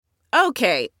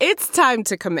Okay, it's time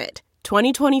to commit.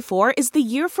 2024 is the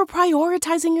year for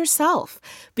prioritizing yourself.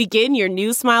 Begin your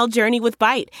new smile journey with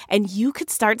Byte, and you could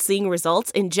start seeing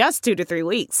results in just 2 to 3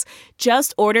 weeks.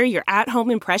 Just order your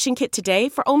at-home impression kit today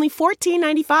for only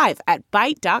 $14.95 at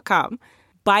Byte.com.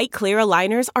 Byte Clear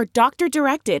aligners are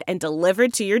doctor-directed and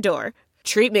delivered to your door.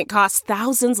 Treatment costs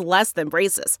thousands less than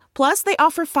braces. Plus, they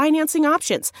offer financing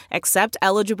options, accept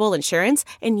eligible insurance,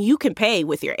 and you can pay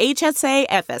with your HSA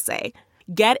FSA.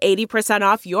 Get 80%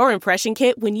 off your impression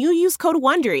kit when you use code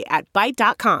WONDERY at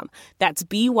Byte.com. That's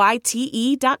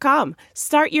BYTE.com.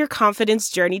 Start your confidence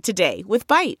journey today with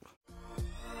Byte.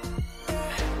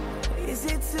 Is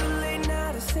it too late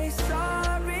now to say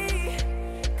sorry?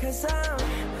 'Cause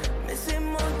I'm missing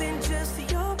more than just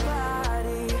your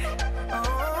body.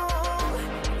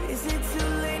 Oh, is it too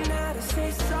late now to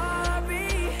say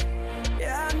sorry?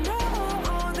 Yeah, I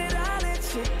know that I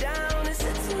let you down. Is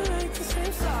it too late to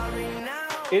say sorry now?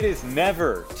 It is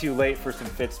never too late for some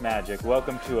Fitzmagic.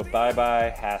 Welcome to a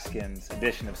Bye-Bye Haskins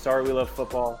edition of Sorry We Love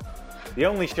Football, the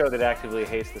only show that actively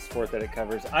hates the sport that it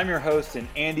covers. I'm your host and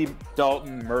Andy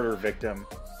Dalton murder victim,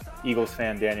 Eagles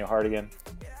fan Daniel Hardigan.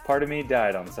 Part of me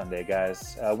died on Sunday,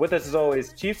 guys. With us as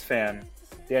always, Chiefs fan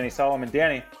Danny Solomon.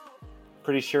 Danny,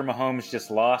 pretty sure Mahomes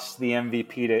just lost the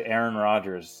MVP to Aaron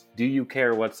Rodgers. Do you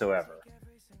care whatsoever?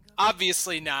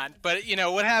 Obviously not, but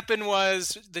what happened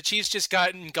was the Chiefs just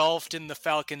got engulfed in the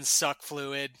Falcons' suck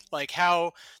fluid, like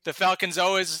how the Falcons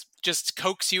always just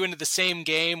coax you into the same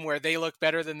game where they look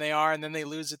better than they are and then they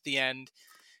lose at the end.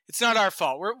 It's not our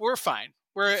fault. We're fine.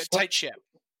 We're a tight ship.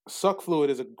 Suck fluid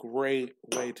is a great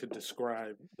way to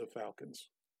describe the Falcons.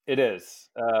 It is.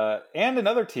 And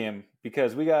another team,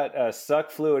 because we got a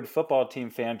Suck Fluid football team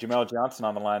fan, Jamel Johnson,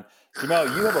 on the line.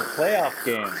 Jamel, you have a playoff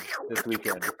game this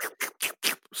weekend.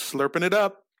 Slurping it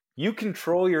up. You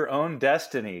control your own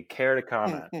destiny. Care to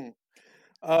comment?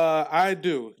 I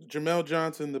do. Jamel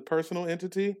Johnson, the personal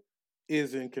entity,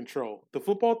 is in control. The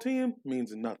football team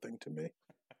means nothing to me.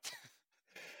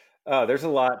 There's a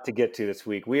lot to get to this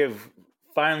week. We have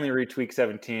finally reached week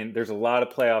 17. There's a lot of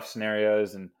playoff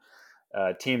scenarios and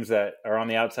teams that are on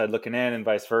the outside looking in and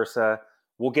vice versa.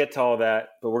 We'll get to all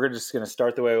that, but we're just going to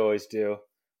start the way we always do.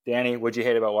 Danny, what'd you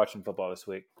hate about watching football this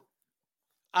week?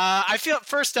 I feel,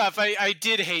 first off, I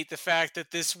did hate the fact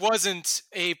that this wasn't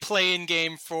a play-in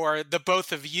game for the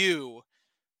both of you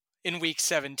in Week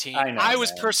 17. I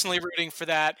was personally rooting for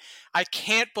that. I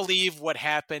can't believe what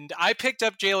happened. I picked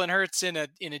up Jalen Hurts in a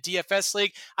DFS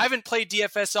league. I haven't played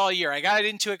DFS all year. I got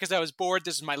into it because I was bored.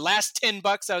 This is my last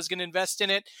 $10 I was going to invest in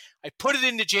it. I put it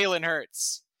into Jalen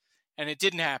Hurts, and it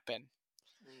didn't happen.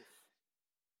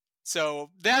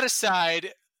 So that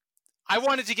aside, I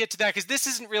wanted to get to that because this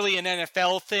isn't really an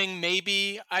NFL thing,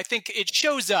 maybe. I think it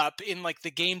shows up in like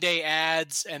the game day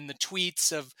ads and the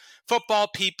tweets of football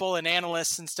people and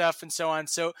analysts and stuff and so on.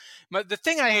 So the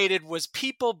thing I hated was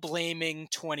people blaming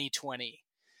 2020.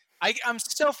 I'm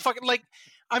so fucking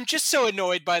I'm just so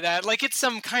annoyed by that. Like it's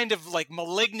some kind of like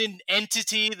malignant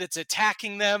entity that's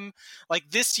attacking them.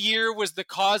 Like this year was the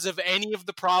cause of any of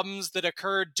the problems that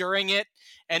occurred during it.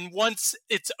 And once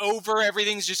it's over,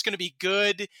 everything's just going to be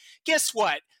good. Guess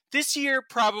what? This year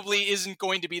probably isn't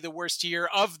going to be the worst year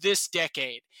of this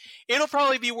decade. It'll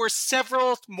probably be worse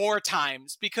several more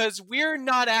times because we're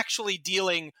not actually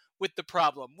dealing with the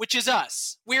problem, which is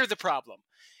us. We're the problem.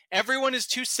 Everyone is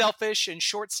too selfish and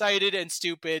short-sighted and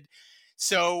stupid.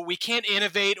 So we can't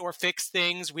innovate or fix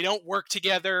things. We don't work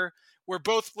together. We're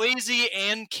both lazy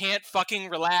and can't fucking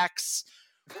relax.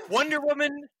 Wonder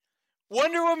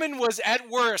Woman was at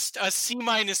worst a C-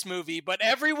 movie, but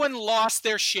everyone lost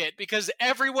their shit because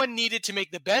everyone needed to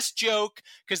make the best joke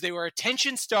because they were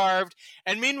attention starved.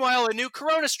 And meanwhile, a new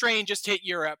corona strain just hit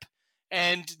Europe.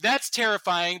 And that's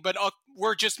terrifying, but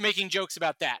we're just making jokes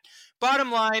about that.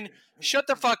 Bottom line, shut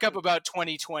the fuck up about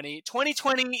 2020.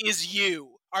 2020 is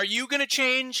you. Are you going to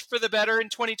change for the better in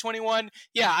 2021?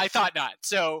 Yeah, I thought not.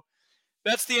 So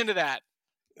that's the end of that.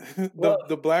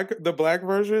 The black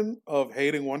version of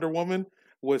hating Wonder Woman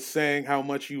was saying how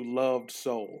much you loved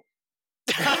Soul.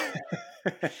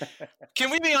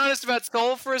 Can we be honest about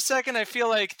Soul for a second? I feel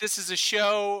like this is a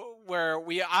show where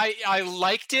I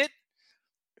liked it.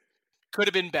 Could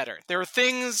have been better. There are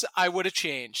things I would have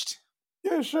changed.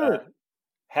 Yeah, sure.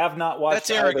 Have not watched That's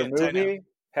arrogant, either movie.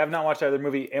 Have not watched either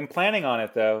movie. Am planning on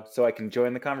it though, so I can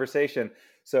join the conversation.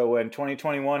 So when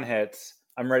 2021 hits,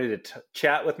 I'm ready to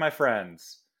chat with my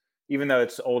friends, even though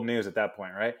it's old news at that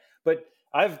point, right? But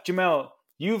Jamel,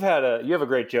 you have a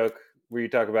great joke where you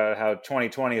talk about how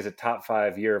 2020 is a top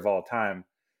 5 year of all time.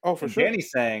 Oh, for sure. Danny's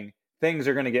saying things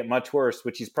are going to get much worse,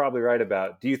 which he's probably right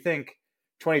about. Do you think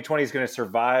 2020 is going to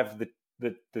survive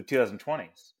the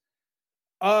 2020s?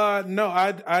 No,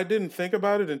 I didn't think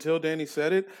about it until Danny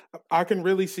said it. I can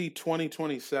really see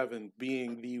 2027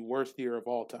 being the worst year of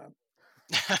all time.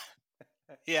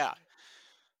 Yeah.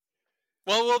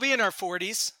 Well, we'll be in our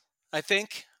 40s, I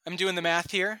think. I'm doing the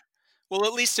math here. We'll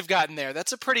at least have gotten there.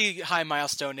 That's a pretty high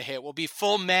milestone to hit. We'll be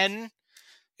full men.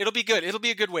 It'll be good. It'll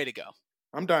be a good way to go.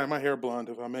 I'm dyeing my hair blonde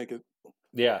if I make it.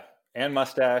 Yeah, and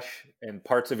mustache and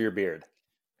parts of your beard.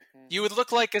 You would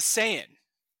look like a Saiyan.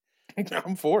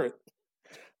 I'm for it.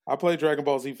 I play Dragon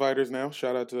Ball Z Fighters now.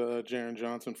 Shout out to Jaron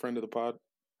Johnson, friend of the pod.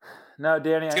 No,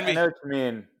 Danny, I be- know what you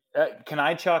mean. Can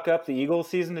I chalk up the Eagles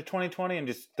season to 2020 and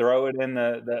just throw it in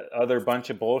the other bunch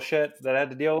of bullshit that I had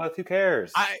to deal with? Who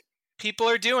cares? People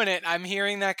are doing it. I'm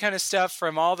hearing that kind of stuff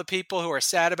from all the people who are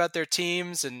sad about their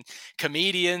teams and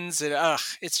comedians. And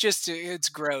it's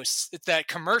gross. It's that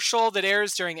commercial that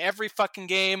airs during every fucking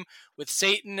game with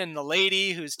Satan and the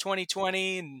lady who's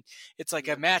 2020. And it's like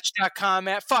a Match.com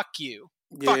ad. Fuck you.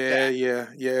 Fuck that.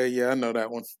 Yeah. I know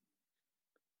that one.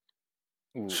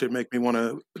 Ooh. Should make me want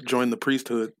to join the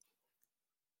priesthood.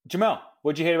 Jamel,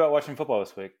 what'd you hate about watching football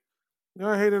this week? You know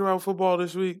what I hated about football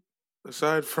this week?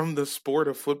 Aside from the sport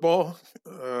of football,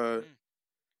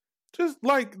 just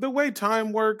like the way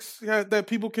time works, that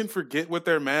people can forget what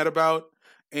they're mad about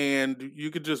and you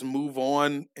could just move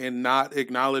on and not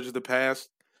acknowledge the past.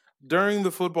 During the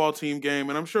football team game,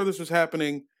 and I'm sure this was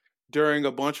happening during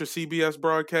a bunch of CBS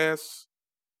broadcasts,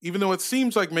 even though it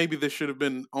seems like maybe this should have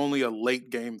been only a late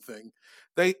game thing.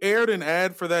 They aired an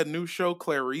ad for that new show,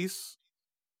 Clarice.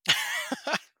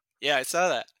 Yeah, I saw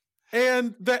that.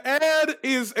 And the ad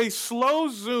is a slow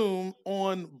zoom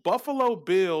on Buffalo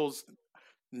Bill's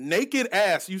naked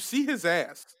ass. You see his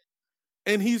ass.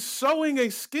 And he's sewing a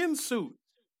skin suit.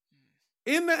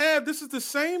 In the ad, this is the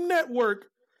same network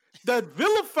that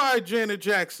vilified Janet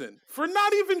Jackson for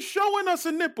not even showing us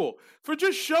a nipple, for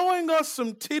just showing us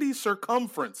some titty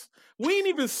circumference. We ain't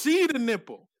even see the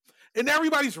nipple. And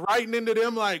everybody's writing into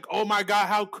them like, oh my God,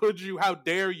 how could you? How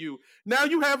dare you? Now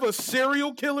you have a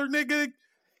serial killer nigga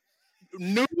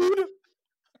nude,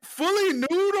 fully nude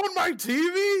on my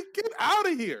TV? Get out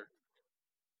of here.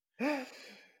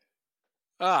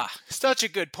 Such a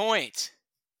good point.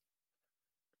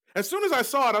 As soon as I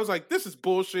saw it, I was like, this is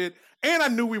bullshit. And I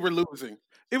knew we were losing.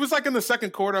 It was like in the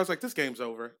second quarter, I was like, this game's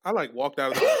over. I walked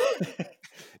out of the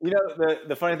You know,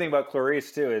 the funny thing about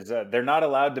Clarice, too, is they're not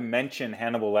allowed to mention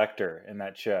Hannibal Lecter in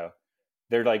that show.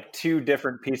 They're like two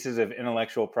different pieces of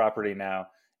intellectual property now.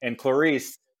 And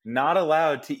Clarice, not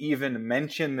allowed to even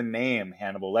mention the name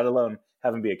Hannibal, let alone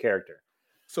have him be a character.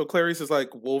 So Clarice is like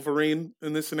Wolverine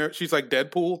in this scenario. She's like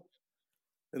Deadpool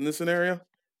in this scenario.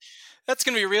 That's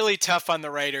going to be really tough on the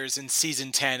writers in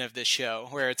season 10 of this show,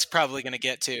 where it's probably going to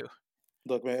get to.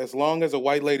 Look, man, as long as a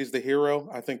white lady's the hero,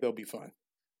 I think they'll be fine.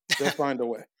 They'll find a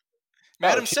way.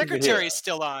 Madam Secretary's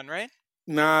still on, right?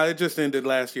 Nah, it just ended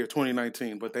last year,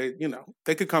 2019. But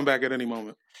they could come back at any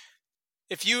moment.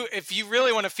 If you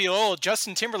really want to feel old,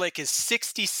 Justin Timberlake is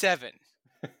 67.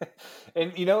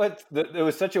 And you know what? It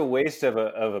was such a waste of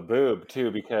a boob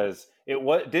too, because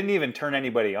didn't even turn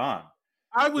anybody on.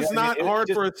 I was hard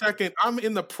just, for a second. I'm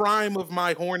in the prime of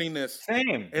my horniness.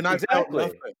 Same, and I felt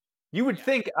nothing. You would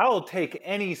think I'll take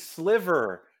any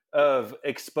sliver of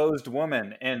exposed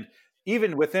woman, and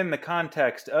even within the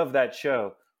context of that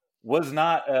show, was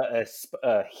not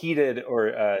a heated or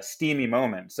a steamy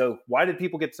moment. So why did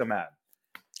people get so mad?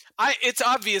 It's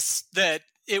obvious that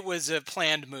it was a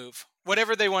planned move.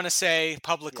 Whatever they want to say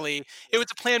publicly, It was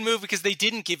a planned move because they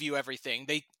didn't give you everything.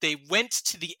 They went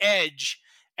to the edge,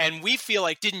 and we feel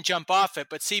like didn't jump off it,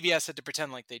 but CBS had to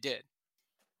pretend like they did.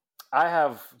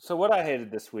 So what I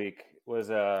hated this week was,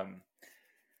 and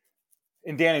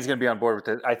Danny's going to be on board with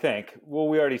it, I think. Well,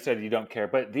 we already said you don't care,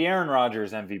 but the Aaron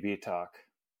Rodgers MVP talk.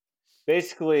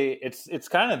 Basically, it's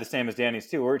kind of the same as Danny's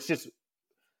too, where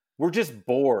we're just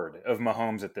bored of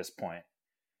Mahomes at this point.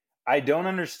 I don't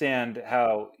understand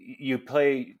how you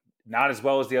play not as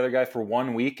well as the other guy for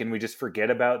 1 week and we just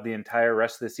forget about the entire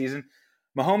rest of the season.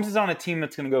 Mahomes is on a team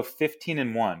that's going to go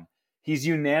 15-1. He's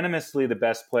unanimously the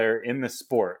best player in the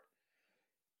sport.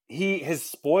 He has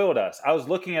spoiled us. I was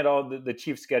looking at all the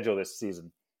Chiefs' schedule this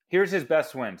season. Here's his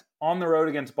best wins. On the road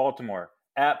against Baltimore,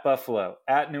 at Buffalo,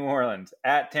 at New Orleans,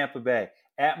 at Tampa Bay,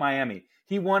 at Miami.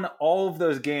 He won all of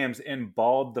those games and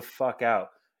balled the fuck out.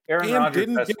 Aaron Rodgers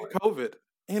didn't get COVID.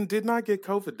 And did not get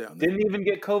COVID down there. Didn't even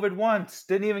get COVID once.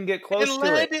 Didn't even get close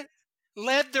to it.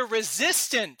 Led the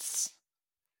resistance.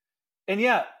 And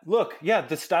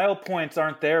the style points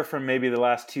aren't there from maybe the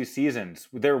last two seasons.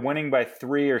 They're winning by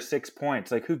 3 or 6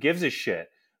 points. Like, who gives a shit?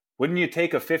 Wouldn't you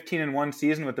take a 15-1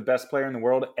 season with the best player in the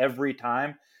world every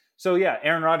time? So,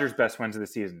 Aaron Rodgers' best wins of the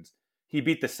seasons. He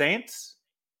beat the Saints.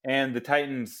 and the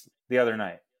Titans the other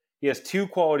night. He has 2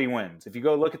 quality wins. If you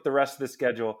go look at the rest of the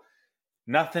schedule,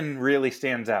 nothing really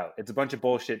stands out. It's a bunch of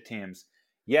bullshit teams.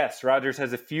 Yes, Rodgers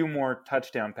has a few more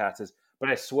touchdown passes, but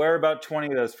I swear about 20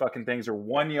 of those fucking things are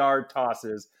 1-yard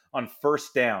tosses on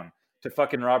first down to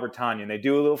fucking Robert Tonyan. They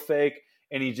do a little fake,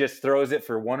 and he just throws it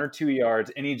for 1 or 2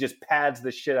 yards, and he just pads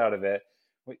the shit out of it.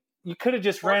 You could have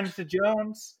just ran to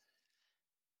Jones.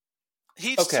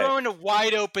 He's throwing to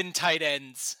wide open tight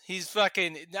ends. He's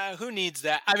fucking. Who needs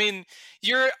that? I mean,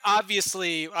 you're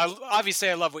obviously. I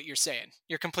love what you're saying.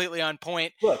 You're completely on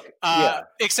point. Look,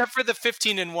 except for the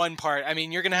 15-1 part. I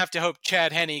mean, you're gonna have to hope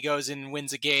Chad Henne goes and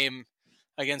wins a game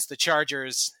against the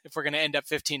Chargers if we're gonna end up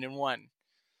 15-1.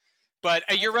 But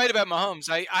you're right about Mahomes.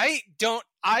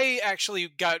 I actually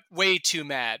got way too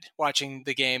mad watching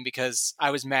the game because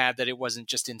I was mad that it wasn't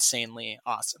just insanely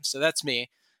awesome. So that's me.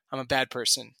 I'm a bad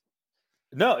person.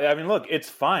 No, I mean, look, it's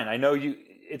fine. I know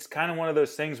it's kind of one of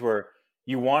those things where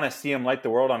you want to see him light the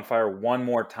world on fire one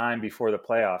more time before the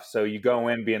playoffs. So you go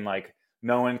in being like,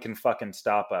 no one can fucking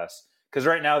stop us. Because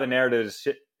right now the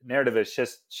narrative is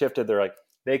just shifted. They're like,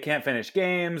 they can't finish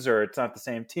games, or it's not the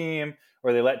same team,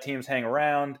 or they let teams hang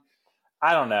around.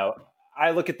 I don't know.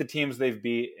 I look at the teams they've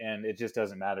beat, and it just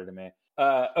doesn't matter to me.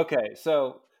 Okay,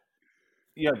 so,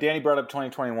 Danny brought up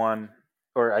 2021,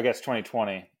 or I guess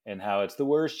 2020, and how it's the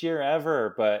worst year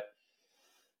ever. But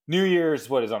New Year's,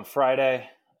 is on Friday.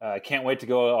 I can't wait to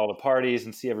go to all the parties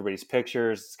and see everybody's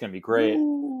pictures. It's going to be great.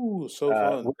 Ooh, so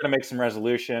fun. We're going to make some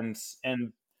resolutions.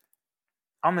 And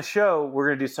on the show, we're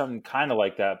going to do something kind of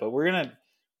like that. But we're going to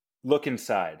look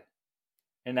inside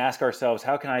and ask ourselves,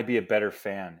 how can I be a better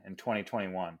fan in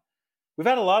 2021? We've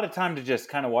had a lot of time to just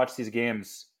kind of watch these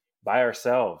games by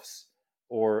ourselves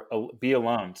or be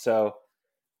alone. So,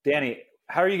 Danny,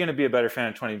 how are you going to be a better fan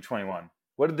in 2021?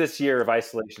 What did this year of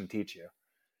isolation teach you?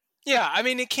 Yeah, I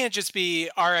mean, it can't just be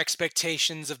our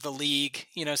expectations of the league.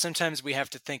 Sometimes we have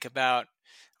to think about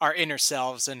our inner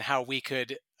selves and how we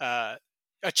could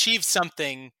achieve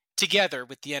something together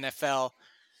with the NFL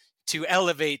to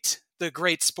elevate the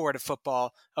great sport of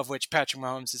football, of which Patrick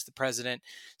Mahomes is the president.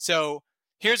 So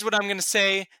here's what I'm going to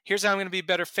say. Here's how I'm going to be a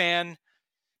better fan.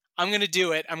 I'm going to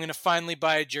do it. I'm going to finally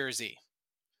buy a jersey.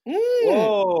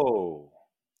 Whoa.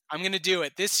 I'm going to do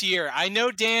it this year. I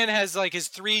know Dan has like his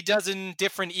 36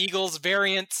 different Eagles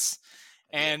variants.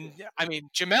 And I mean,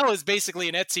 Jamel is basically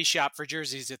an Etsy shop for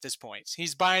jerseys at this point.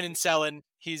 He's buying and selling.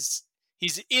 He's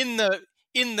in the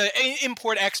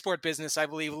import-export business, I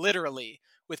believe, literally,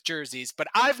 with jerseys. But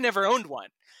I've never owned one.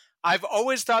 I've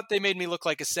always thought they made me look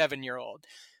like a 7-year-old.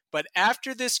 But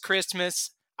after this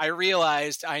Christmas, I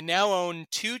realized I now own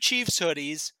 2 Chiefs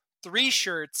hoodies, 3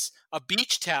 shirts, a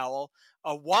beach towel,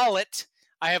 a wallet.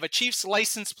 I have a Chiefs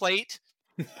license plate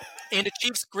and a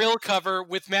Chiefs grill cover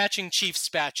with matching Chiefs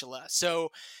spatula.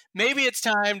 So maybe it's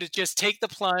time to just take the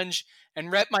plunge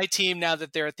and rep my team now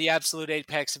that they're at the absolute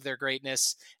apex of their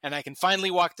greatness, and I can finally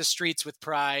walk the streets with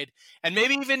pride, and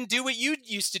maybe even do what you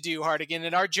used to do, Hardigan,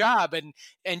 at our job,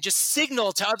 and just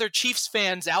signal to other Chiefs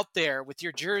fans out there with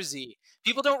your jersey.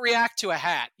 People don't react to a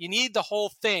hat. You need the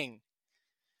whole thing.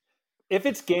 If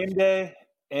it's game day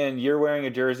and you're wearing a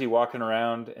jersey walking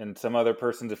around and some other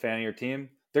person's a fan of your team,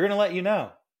 they're going to let you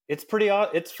know. It's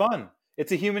it's fun.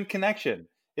 It's a human connection.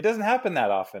 It doesn't happen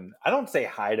that often. I don't say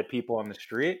hi to people on the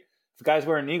street. If a guy's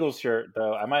wearing an Eagles shirt,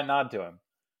 though, I might nod to him.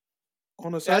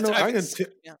 On a side note,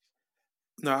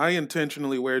 I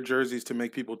intentionally wear jerseys to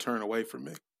make people turn away from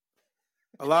me.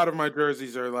 A lot of my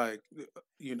jerseys are like,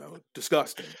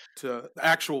 disgusting to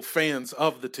actual fans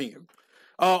of the team.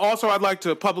 Also, I'd like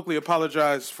to publicly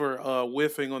apologize for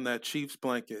whiffing on that Chiefs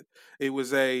blanket. It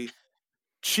was a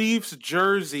Chiefs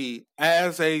jersey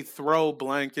as a throw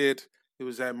blanket. It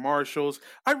was at Marshall's.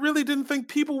 I really didn't think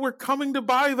people were coming to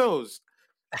buy those.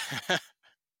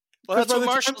 Well, that's what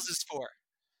Marshall's is for.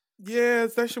 Yeah,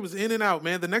 that shit was in and out,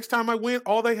 man. The next time I went,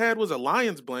 all they had was a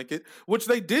Lions blanket, which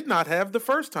they did not have the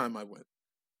first time I went.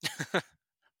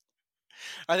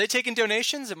 Are they taking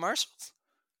donations at Marshall's?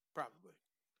 Probably.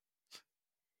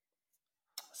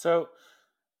 So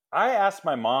I asked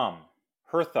my mom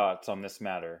her thoughts on this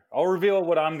matter. I'll reveal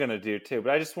what I'm going to do too,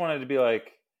 but I just wanted to be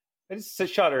like, I just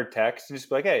shot her a text and just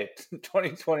be like, hey,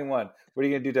 2021, what are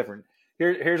you going to do different?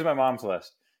 Here's my mom's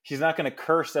list. She's not going to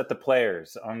curse at the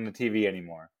players on the TV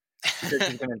anymore. She's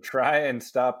going to try and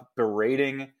stop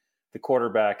berating the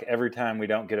quarterback every time we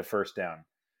don't get a first down.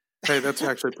 Hey, that's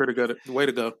actually pretty good. Way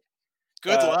to go.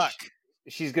 Good luck.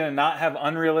 She's going to not have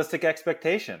unrealistic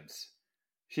expectations.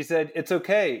 She said, it's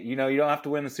okay. You don't have to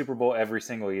win the Super Bowl every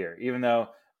single year, even though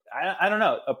I don't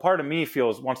know. A part of me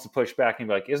wants to push back and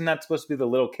be like, isn't that supposed to be the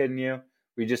little kid in you?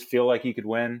 We just feel like you could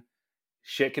win.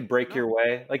 shit could break your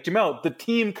way. Like, Jamel, the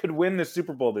team could win the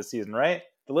Super Bowl this season, right?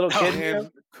 The little kid.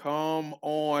 Man, come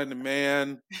on,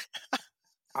 man.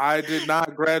 I did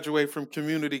not graduate from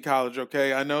community college,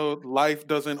 okay? I know life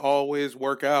doesn't always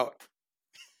work out.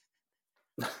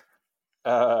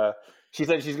 She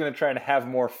said she's going to try and have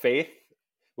more faith,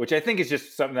 which I think is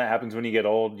just something that happens when you get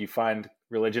old. You find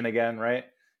religion again, right?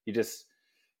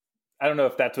 I don't know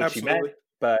if that's what she meant,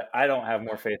 but I don't have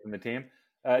more faith in the team.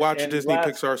 Watch Disney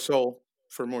Pixar Soul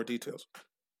for more details.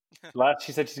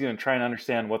 She said she's going to try and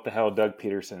understand what the hell Doug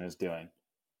Peterson is doing.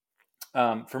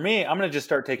 For me, I'm going to just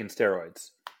start taking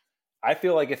steroids. I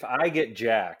feel like if I get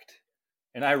jacked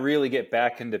and I really get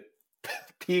back into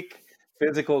peak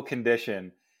physical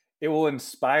condition, it will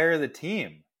inspire the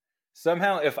team.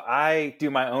 Somehow, if I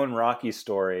do my own Rocky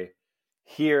story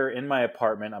here in my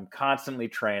apartment, I'm constantly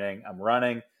training, I'm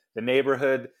running, the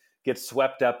neighborhood gets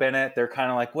swept up in it. They're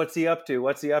kind of like, what's he up to?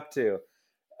 What's he up to?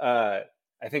 I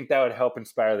think that would help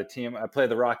inspire the team. I play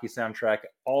the Rocky soundtrack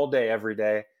all day, every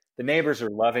day. The neighbors are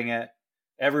loving it.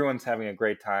 Everyone's having a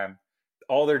great time.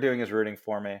 All they're doing is rooting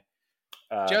for me.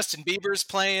 Justin Bieber's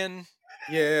playing.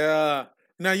 Yeah.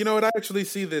 Now, you know what? I actually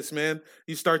see this, man.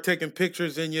 You start taking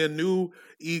pictures in your new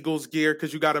Eagles gear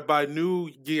because you got to buy new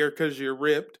gear because you're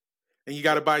ripped. And you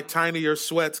got to buy tinier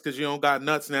sweats because you don't got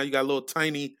nuts now. You got little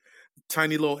tiny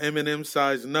little M&M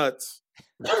size nuts.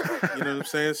 You know what I'm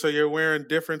saying? So you're wearing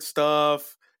different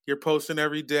stuff. You're posting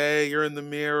every day. You're in the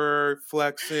mirror,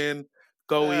 flexing.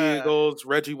 Go Eagles,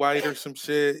 Reggie White or some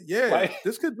shit. Yeah,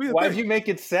 this could be a Why'd thing. you make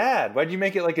it sad? Why'd you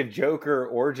make it like a Joker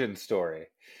origin story?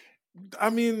 I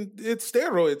mean, it's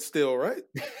steroids still, right?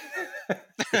 Yeah,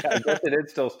 I guess it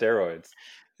is still steroids.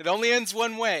 It only ends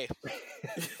one way.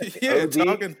 Yeah,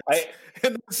 OD,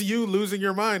 and that's you losing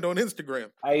your mind on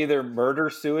Instagram. I either murder,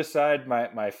 suicide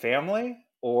my family,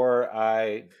 or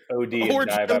I OD and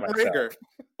die by myself. Rager.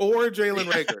 Or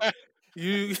Jalen Rager.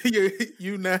 You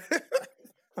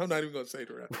I'm not even going to say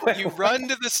the rest. You run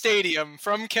to the stadium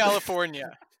from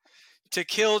California to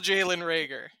kill Jalen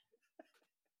Rager.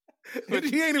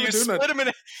 He ain't even doing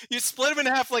nothing. You split him in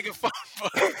half like a phone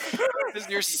book.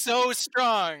 You're so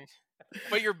strong,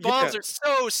 but your balls are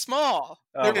so small.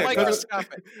 They're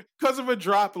microscopic. Because of a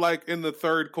drop like in the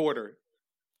third quarter.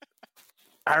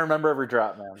 I remember every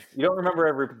drop, man. You don't remember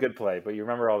every good play, but you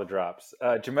remember all the drops.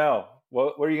 Jamel,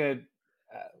 what are you going to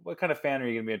what kind of fan are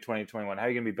you going to be in 2021? How are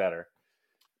you going to be better?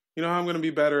 You know how I'm going to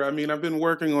be better? I mean, I've been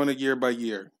working on it year by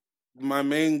year. My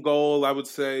main goal, I would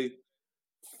say,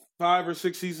 5 or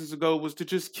 6 seasons ago was to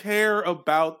just care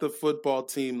about the football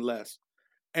team less.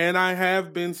 And I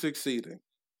have been succeeding.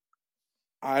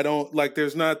 I don't, like,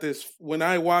 there's not this, when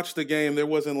I watched the game, there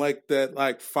wasn't like that,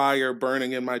 like, fire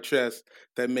burning in my chest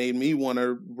that made me want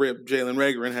to rip Jalen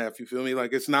Rager in half, you feel me?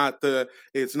 Like, it's not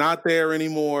there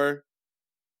anymore.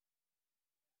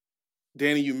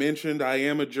 Danny, you mentioned I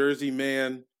am a jersey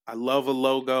man. I love a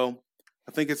logo.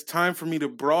 I think it's time for me to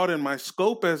broaden my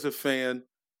scope as a fan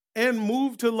and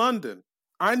move to London.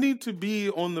 I need to be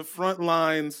on the front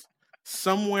lines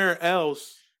somewhere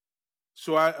else,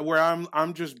 where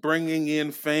I'm just bringing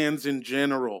in fans in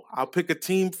general. I'll pick a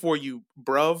team for you,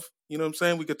 bruv. You know what I'm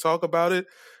saying? We could talk about it.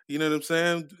 You know what I'm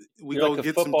saying? You're go like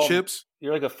get some chips.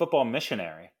 You're like a football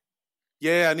missionary.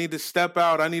 Yeah, I need to step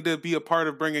out. I need to be a part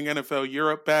of bringing NFL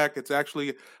Europe back. It's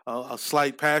actually a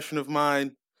slight passion of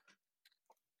mine.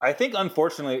 I think,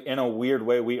 unfortunately, in a weird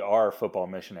way, we are football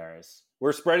missionaries.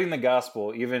 We're spreading the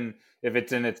gospel, even if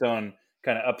it's in its own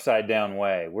kind of upside down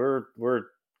way. We're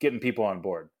getting people on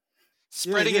board.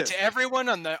 Spreading it to everyone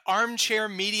on the Armchair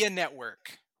Media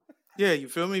Network. Yeah, you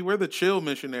feel me? We're the chill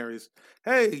missionaries.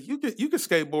 Hey, you can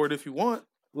skateboard if you want.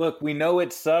 Look, we know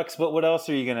it sucks, but what else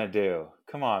are you going to do?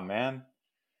 Come on, man.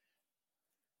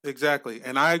 Exactly.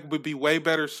 And I would be way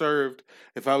better served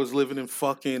if I was living in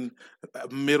fucking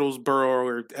Middlesbrough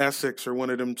or Essex or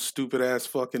one of them stupid ass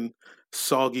fucking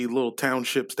soggy little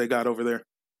townships they got over there.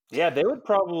 Yeah, they would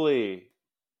probably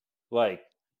like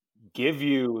give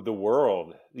you the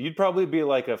world. You'd probably be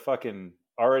like a fucking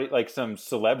already like some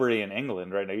celebrity in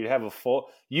England right now. You'd have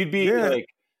like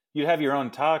you'd have your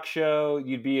own talk show.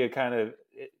 You'd be a kind of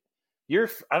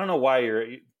I don't know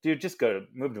why dude, just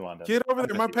move to London. Get over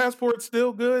there. My passport's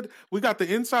still good. We got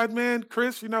the inside man,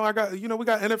 Chris. We got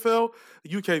NFL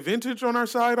UK vintage on our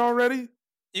side already.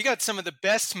 You got some of the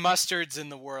best mustards in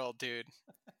the world, dude.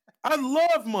 I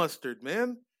love mustard,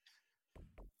 man.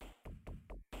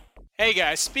 Hey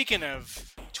guys, speaking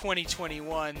of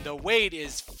 2021, the wait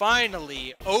is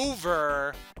finally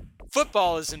over.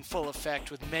 Football is in full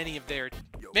effect with many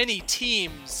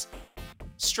teams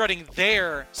strutting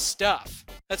their stuff.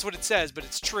 That's what it says, but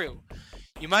it's true.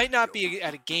 You might not be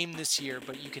at a game this year,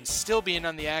 but you can still be in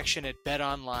on the action at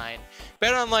BetOnline.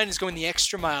 BetOnline is going the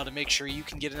extra mile to make sure you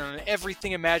can get in on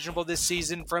everything imaginable this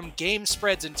season, from game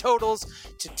spreads and totals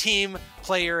to team,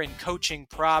 player, and coaching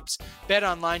props.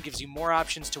 BetOnline gives you more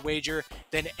options to wager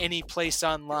than any place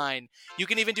online. You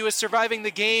can even do a surviving the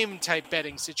game type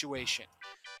betting situation.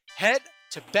 Head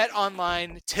to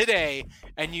BetOnline today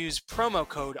and use promo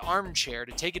code ARMCHAIR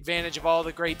to take advantage of all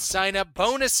the great sign-up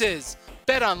bonuses.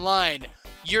 BetOnline,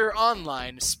 your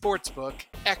online sportsbook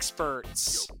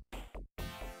experts.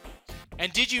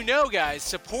 And did you know, guys,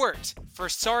 support for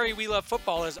Sorry We Love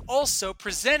Football is also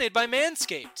presented by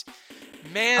Manscaped.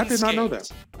 Manscaped. I did not know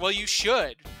that. Well, you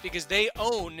should, because they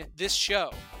own this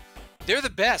show. They're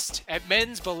the best at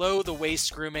men's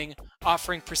below-the-waist grooming,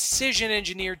 offering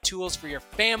precision-engineered tools for your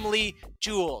family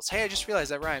jewels. Hey, I just realized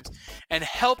that rhymes. And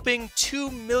helping 2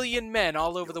 million men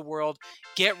all over the world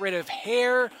get rid of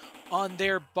hair on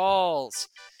their balls.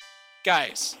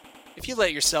 Guys, if you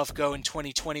let yourself go in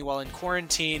 2020 while in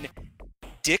quarantine,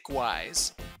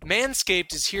 dick-wise,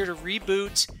 Manscaped is here to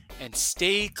reboot and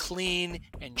stay clean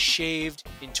and shaved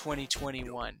in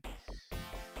 2021.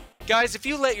 Guys, if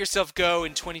you let yourself go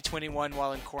in 2021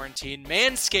 while in quarantine,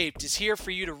 Manscaped is here for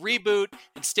you to reboot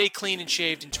and stay clean and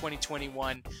shaved in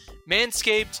 2021.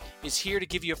 Manscaped is here to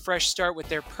give you a fresh start with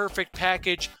their Perfect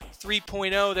Package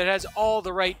 3.0 that has all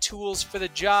the right tools for the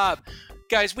job.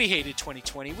 Guys, we hated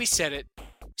 2020. We said it.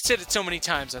 Said it so many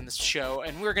times on this show,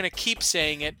 and we're going to keep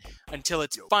saying it until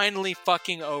it's finally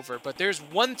fucking over. But there's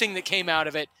one thing that came out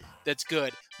of it that's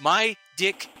good. My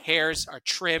dick hairs are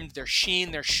trimmed. They're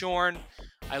sheen. They're shorn.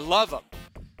 I love them.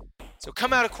 So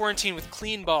come out of quarantine with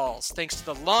clean balls thanks to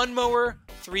the Lawnmower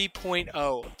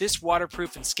 3.0. This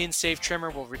waterproof and skin-safe trimmer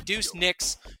will reduce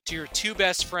nicks to your two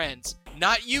best friends.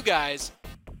 Not you guys,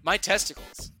 my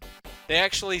testicles. They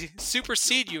actually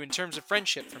supersede you in terms of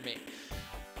friendship for me.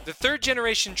 The third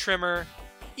generation trimmer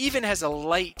even has a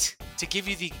light to give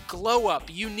you the glow up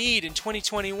you need in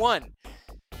 2021.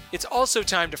 It's also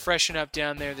time to freshen up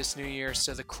down there this new year,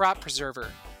 so the Crop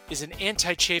Preserver is an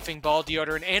anti-chafing ball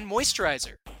deodorant and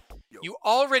moisturizer. You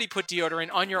already put deodorant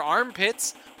on your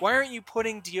armpits. Why aren't you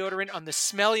putting deodorant on the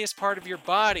smelliest part of your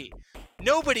body?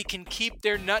 Nobody can keep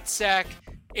their nutsack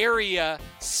area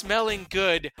smelling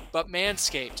good but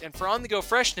Manscaped. And for on-the-go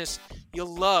freshness,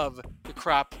 you'll love the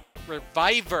Crop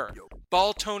Reviver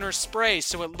Ball Toner Spray.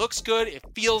 So it looks good, it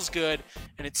feels good,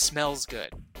 and it smells good.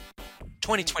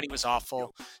 2020 was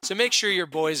awful, so make sure your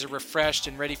boys are refreshed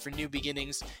and ready for new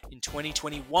beginnings in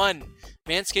 2021.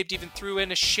 Manscaped even threw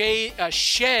in a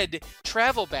shed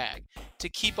travel bag to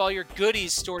keep all your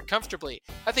goodies stored comfortably.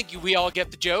 I think we all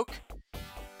get the joke.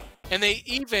 And they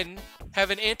even have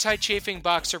an anti-chafing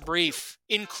boxer brief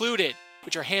included,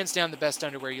 which are hands down the best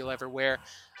underwear you'll ever wear.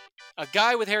 A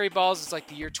guy with hairy balls is like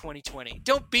the year 2020.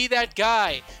 Don't be that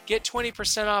guy. Get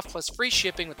 20% off plus free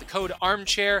shipping with the code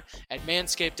ARMCHAIR at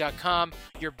manscaped.com.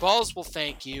 Your balls will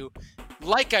thank you.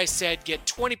 Like I said, get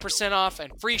 20% off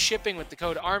and free shipping with the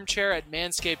code ARMCHAIR at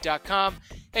manscaped.com.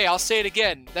 Hey, I'll say it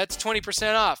again. That's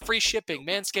 20% off. Free shipping,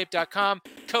 manscaped.com,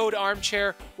 code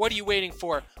ARMCHAIR. What are you waiting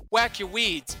for? Whack your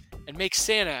weeds and make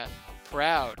Santa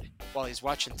proud while he's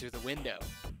watching through the window.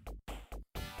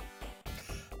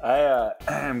 I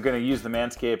am going to use the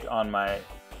Manscaped on my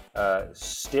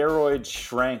steroid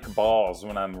shrank balls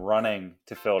when I'm running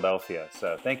to Philadelphia.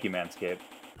 So thank you, Manscaped.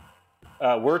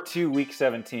 We're to week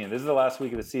 17. This is the last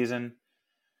week of the season.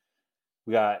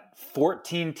 We got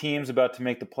 14 teams about to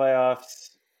make the playoffs.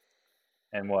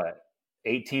 And what?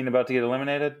 18 about to get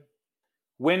eliminated?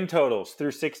 Win totals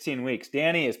through 16 weeks.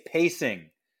 Danny is pacing.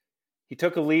 He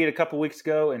took a lead a couple weeks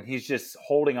ago, and he's just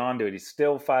holding on to it. He's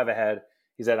still 5 ahead.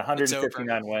 He's at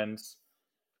 159 wins.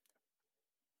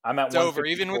 I'm at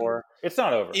 154. It's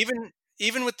not over.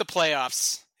 Even with the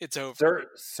playoffs, it's over.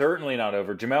 Certainly not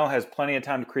over. Jamel has plenty of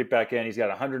time to creep back in. He's got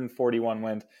 141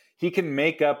 wins. He can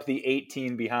make up the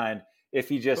 18 behind if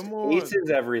he just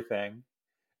aces everything.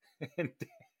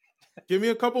 Give me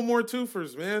a couple more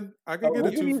twofers, man. I can get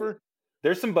a twofer.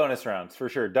 There's some bonus rounds for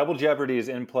sure. Double Jeopardy is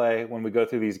in play when we go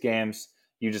through these games.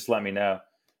 You just let me know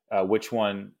which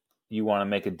one you want to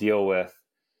make a deal with.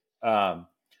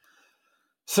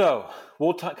 So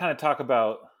we'll kind of talk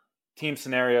about team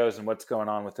scenarios and what's going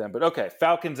on with them. But okay,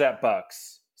 Falcons at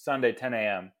Bucks, Sunday, 10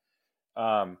 a.m.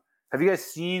 Have you guys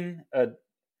seen a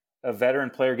veteran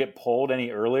player get pulled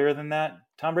any earlier than that?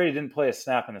 Tom Brady didn't play a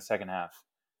snap in the second half.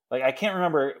 Like, I can't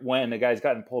remember when a guy's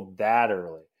gotten pulled that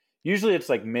early. Usually it's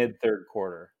like mid-third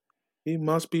quarter. He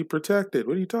must be protected.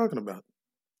 What are you talking about?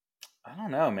 I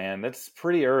don't know, man. That's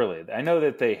pretty early. I know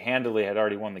that they handily had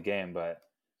already won the game, but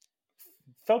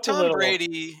felt Tom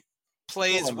Brady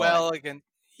plays well against.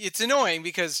 it's annoying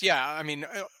because, I mean,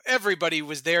 everybody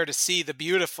was there to see the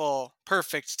beautiful,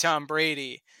 perfect Tom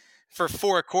Brady for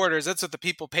 4 quarters. That's what the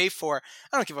people pay for.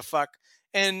 I don't give a fuck.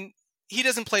 And he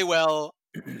doesn't play well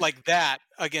like that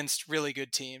against really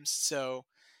good teams. So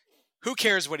who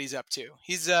cares what he's up to?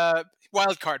 He's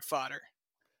wild card fodder.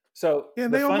 So Yeah, the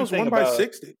they fun almost thing won by about-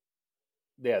 60.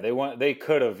 Yeah, they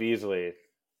could have easily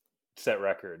set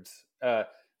records.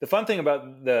 The fun thing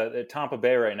about the Tampa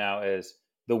Bay right now is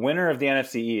the winner of the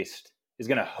NFC East is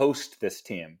going to host this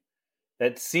team.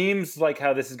 That seems like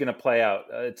how this is going to play out.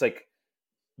 It's like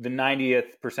the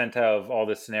 90th percentile of all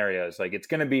the scenarios. Like it's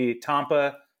going to be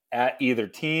Tampa at either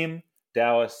team,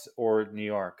 Dallas or New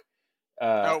York.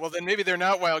 Well, then maybe they're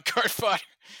not wild card fodder.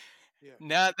 Yeah.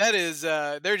 Now that is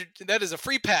that is a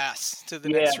free pass to the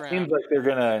next round. It seems like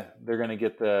they're gonna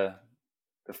get the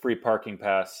free parking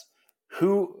pass.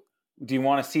 Who do you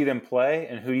want to see them play,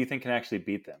 and who do you think can actually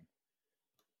beat them?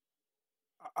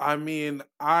 I mean,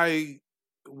 I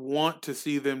want to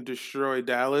see them destroy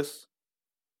Dallas.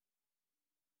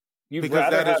 You'd Because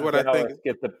rather that is have what I Dallas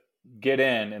think- get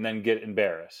in and then get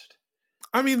embarrassed.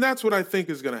 I mean, that's what I think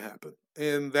is going to happen.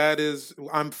 And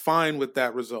I'm fine with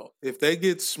that result. If they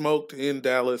get smoked in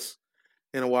Dallas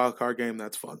in a wild card game,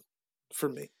 that's fun for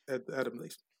me, at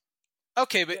least.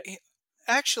 Okay, but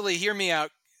actually, hear me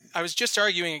out. I was just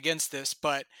arguing against this,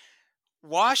 but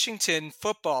Washington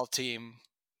football team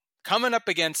coming up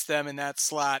against them in that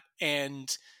slot,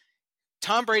 and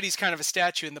Tom Brady's kind of a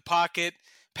statue in the pocket.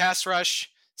 Pass rush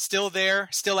still there,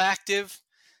 still active.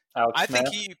 Alex I Smith?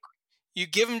 think you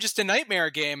give him just a nightmare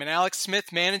game, and Alex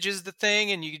Smith manages the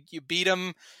thing, and you beat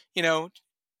him,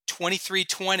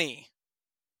 23-20.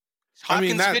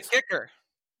 Hopkins that's- good kicker.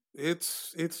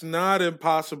 It's not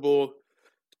impossible.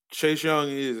 Chase Young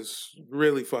is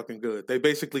really fucking good. They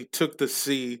basically took the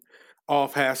C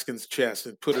off Haskins' chest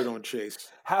and put it on Chase.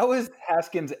 How is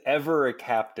Haskins ever a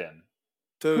captain?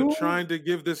 Trying to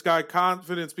give this guy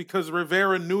confidence because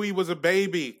Rivera knew he was a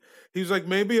baby. He was like,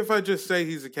 maybe if I just say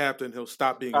he's a captain, he'll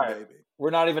stop being All a right. baby. We're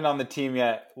not even on the team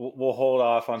yet. We'll hold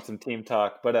off on some team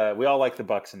talk, but we all like the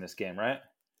Bucs in this game, right?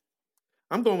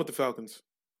 I'm going with the Falcons.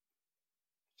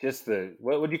 Just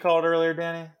what would you call it earlier,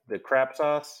 Danny? The crap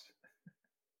sauce?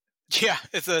 Yeah,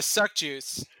 it's a suck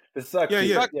juice. The suck. Yeah, juice,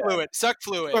 yeah. Suck fluid. Suck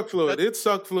fluid. Suck fluid. It's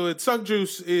suck fluid. Suck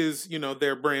juice is,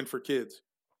 their brand for kids.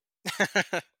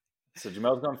 So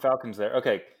Jamel's going Falcons there.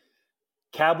 Okay.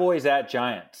 Cowboys at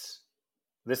Giants.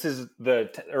 This is the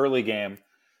early game.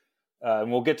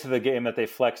 And we'll get to the game that they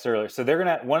flexed earlier. So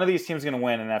one of these teams is going to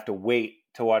win and have to wait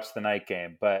to watch the night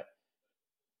game. But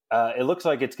it looks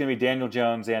like it's going to be Daniel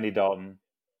Jones, Andy Dalton.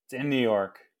 It's in New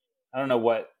York. I don't know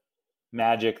what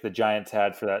magic the Giants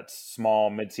had for that small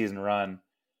midseason run.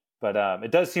 But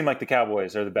it does seem like the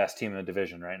Cowboys are the best team in the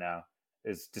division right now,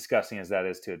 as disgusting as that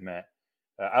is to admit.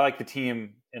 I like the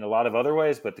team in a lot of other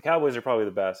ways, but the Cowboys are probably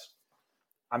the best.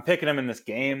 I'm picking them in this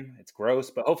game. It's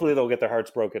gross, but hopefully they'll get their hearts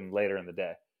broken later in the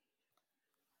day.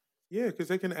 Yeah, because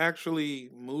they can actually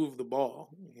move the ball.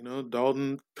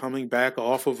 Dalton coming back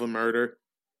off of a murder.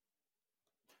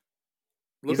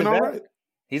 Looking all right.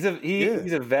 He's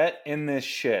a vet in this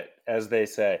shit, as they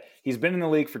say. He's been in the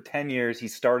league for 10 years. He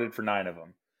started for 9 of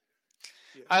them.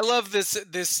 I love this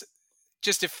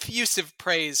just effusive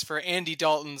praise for Andy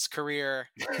Dalton's career,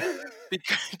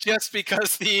 just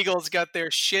because the Eagles got their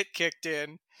shit kicked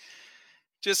in,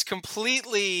 just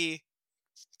completely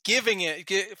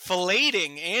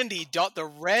filleting Andy Dalton, the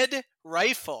red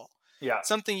rifle. Yeah,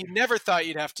 something you never thought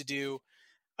you'd have to do.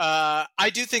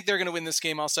 I do think they're going to win this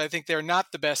game. Also, I think they're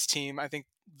not the best team. I think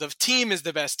the team is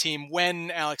the best team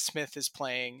when Alex Smith is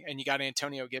playing, and you got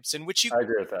Antonio Gibson, which you I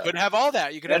agree with that. could have all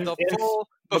that. You could have the full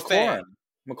buffet.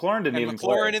 McLaurin didn't and even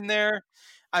McLaurin play. in there.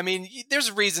 I mean,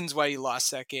 there's reasons why you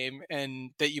lost that game, and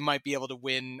that you might be able to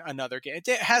win another game.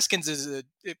 Haskins is a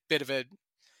bit of the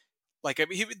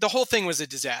whole thing was a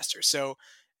disaster. So,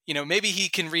 maybe he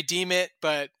can redeem it,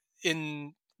 but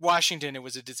in Washington, it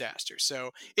was a disaster. So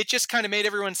it just kind of made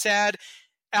everyone sad.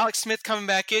 Alex Smith coming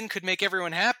back in could make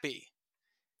everyone happy.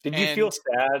 Did you feel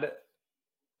sad?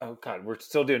 Oh God, we're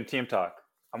still doing team talk.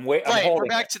 I'm Right, holding we're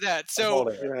back it. to that. I'm So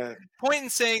holding it. Yeah. point in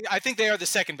saying, I think they are the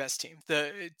second best team,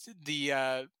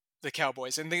 the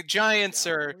Cowboys, and the Giants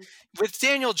are, with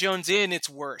Daniel Jones in, it's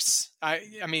worse. I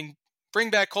mean,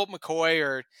 bring back Colt McCoy,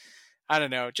 or I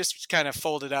don't know, just kind of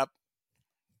fold it up.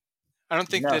 I don't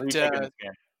think No, who you taking that. this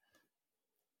game?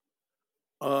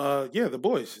 Yeah, the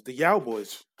boys, the Yow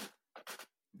boys.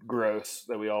 Gross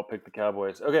that we all picked the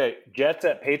Cowboys. Okay, Jets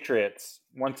at Patriots.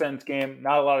 1 sentence game.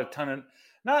 Not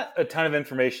a ton of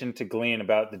information to glean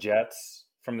about the Jets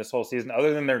from this whole season,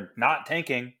 other than they're not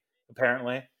tanking.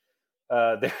 Apparently,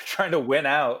 they're trying to win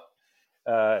out.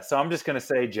 So I'm just going to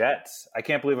say Jets. I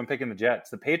can't believe I'm picking the Jets.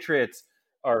 The Patriots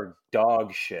are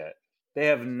dog shit. They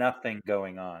have nothing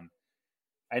going on.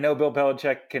 I know Bill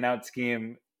Belichick can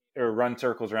out-scheme or run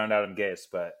circles around Adam Gase,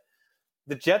 but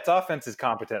the Jets offense is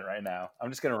competent right now. I'm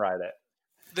just going to ride it.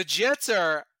 The Jets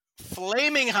are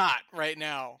flaming hot right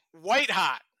now. White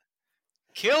hot.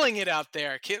 Killing it out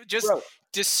there. Just Bro.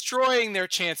 destroying their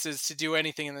chances to do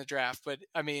anything in the draft. But,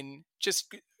 I mean,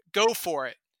 just go for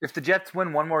it. If the Jets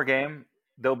win one more game,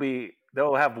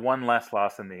 they'll have one less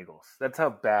loss than the Eagles. That's how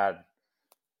bad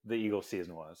the Eagles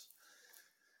season was.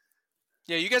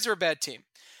 Yeah, you guys are a bad team.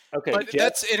 Okay, but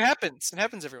Jets, it happens. It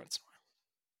happens every once in a while.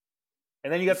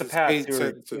 and then you got the Pats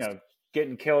who are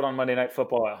getting killed on Monday Night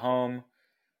Football at home.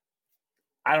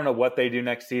 I don't know what they do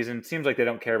next season. Seems like they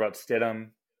don't care about Stidham.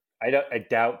 I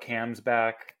doubt Cam's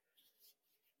back.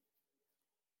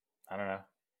 I don't know.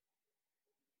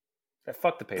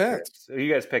 Fuck the Patriots. Who are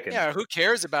you guys picking? Yeah, who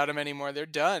cares about them anymore? They're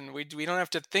done. We don't have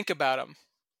to think about them.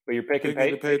 But you're picking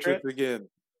the Patriots again.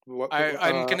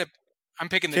 I'm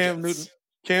picking the Cam Jets. Newton.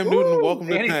 Cam Newton, welcome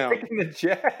to town. Picking the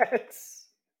Jets.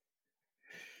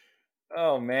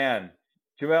 Oh man,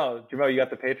 Jamel, you got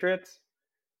the Patriots?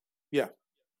 Yeah.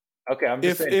 Okay, I'm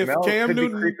just saying. Jamel Cam could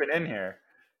Newton, be creeping in here.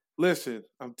 Listen,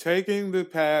 I'm taking the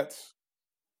Pats.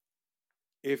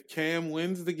 If Cam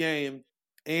wins the game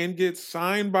and gets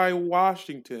signed by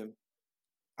Washington,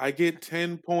 I get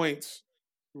 10 points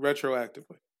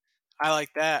retroactively. I like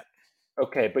that.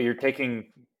 Okay, but you're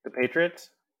taking the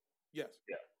Patriots? Yes.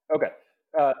 Yeah. Okay.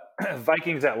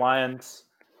 Vikings at Lions.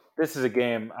 This is a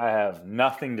game I have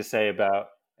nothing to say about,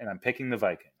 and I'm picking the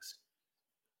Vikings.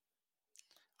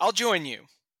 I'll join you.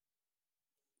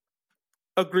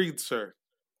 Agreed, sir.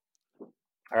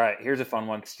 All right, here's a fun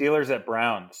one. Steelers at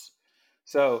Browns.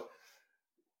 So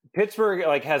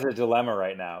Pittsburgh has a dilemma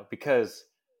right now because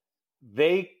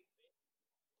they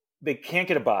can't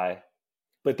get a bye,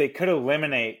 but they could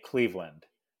eliminate Cleveland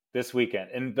this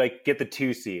weekend and get the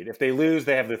 2 seed. If they lose,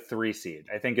 they have the 3 seed.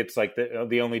 I think it's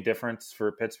the only difference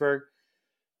for Pittsburgh.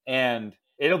 And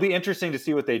it'll be interesting to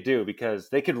see what they do because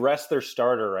they could rest their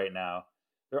starter right now,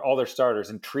 all their starters,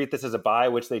 and treat this as a bye,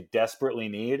 which they desperately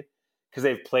need because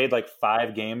they've played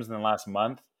 5 games in the last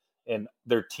month and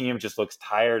their team just looks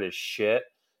tired as shit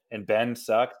and Ben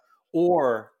sucks.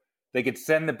 Or they could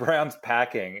send the Browns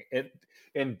packing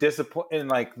in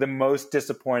the most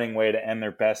disappointing way to end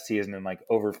their best season in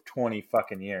over 20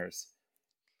 fucking years,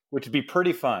 which would be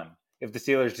pretty fun if the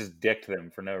Steelers just dicked them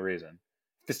for no reason.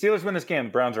 If the Steelers win this game,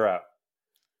 the Browns are out.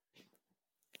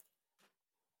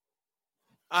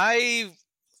 I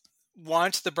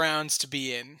want the Browns to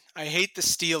be in. I hate the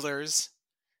Steelers.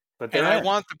 But I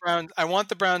want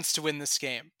the Browns to win this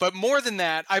game. But more than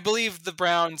that, I believe the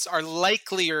Browns are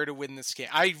likelier to win this game.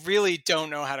 I really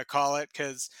don't know how to call it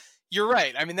because you're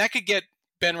right. I mean, that could get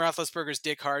Ben Roethlisberger's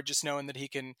dick hard just knowing that he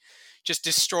can just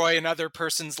destroy another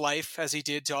person's life as he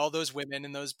did to all those women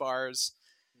in those bars.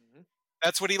 Mm-hmm.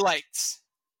 That's what he likes.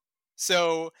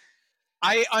 So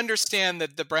I understand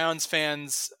that the Browns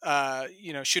fans,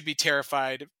 should be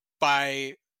terrified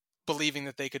by believing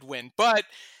that they could win. But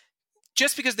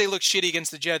just because they look shitty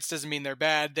against the Jets doesn't mean they're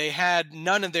bad. They had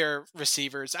none of their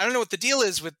receivers. I don't know what the deal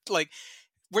is with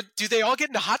do they all get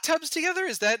into hot tubs together?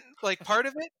 Is that part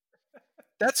of it?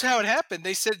 That's how it happened.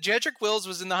 They said Jedrick Wills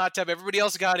was in the hot tub. Everybody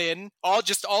else got in. All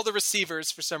the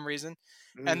receivers for some reason.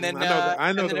 And then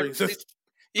I know the reason.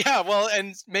 Yeah, well,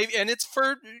 and it's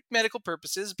for medical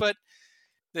purposes. But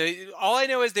all I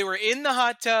know is they were in the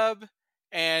hot tub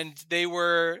and they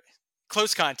were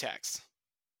close contacts.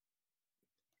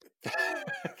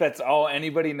 That's all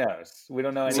anybody knows. We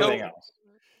don't know anything else.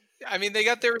 I mean, they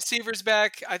got their receivers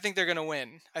back. I think they're going to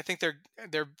win. I think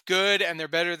they're good and they're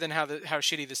better than how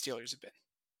shitty the Steelers have been.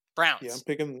 Browns. Yeah,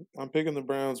 I'm picking the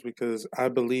Browns because I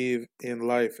believe in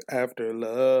life after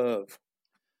love.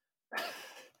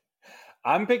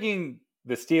 I'm picking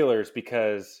the Steelers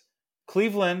because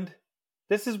Cleveland,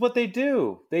 this is what they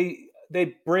do.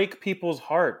 They break people's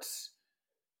hearts.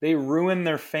 They ruin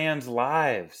their fans'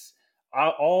 lives.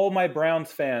 All my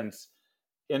Browns fans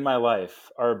in my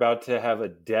life are about to have a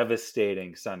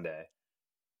devastating Sunday.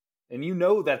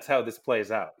 And that's how this plays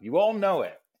out. You all know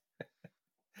it.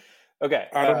 Okay.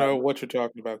 I don't know what you're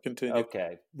talking about. Continue.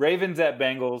 Okay. Ravens at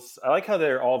Bengals. I like how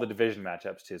they're all the division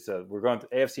matchups too. So we're going to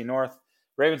AFC North.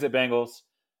 Ravens at Bengals.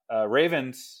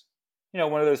 Ravens,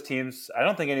 one of those teams. I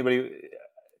don't think anybody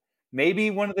 – maybe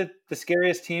one of the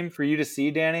scariest team for you to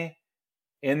see, Danny,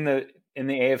 in the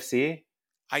AFC.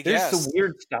 I guess. It's a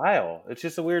weird style. It's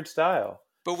just a weird style.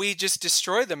 But we just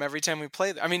destroy them every time we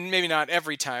play them. I mean, maybe not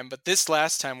every time, but this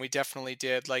last time we definitely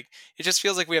did. Like, it just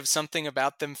feels like we have something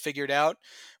about them figured out.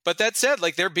 But that said,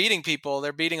 like, they're beating people.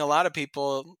 They're beating a lot of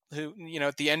people who,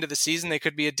 at the end of the season, they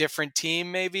could be a different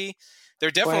team, maybe. They're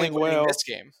definitely Playing winning well. this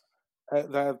game.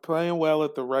 They're playing well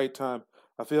at the right time.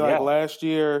 I feel like Yeah. last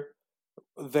year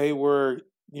they were,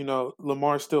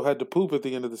 Lamar still had to poop at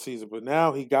the end of the season, but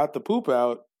now he got the poop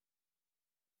out.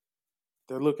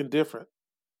 They're looking different.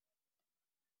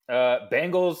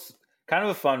 Bengals, kind of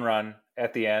a fun run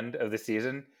at the end of the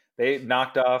season. They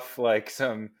knocked off like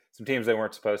some teams they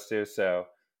weren't supposed to. So,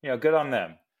 good on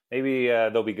them. Maybe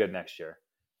they'll be good next year.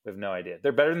 We have no idea.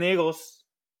 They're better than the Eagles.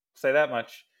 Say that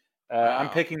much. I'm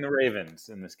Wow. picking the Ravens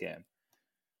in this game.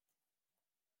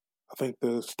 I think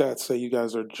the stats say you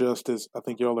guys are I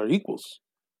think y'all are equals.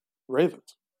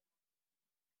 Ravens.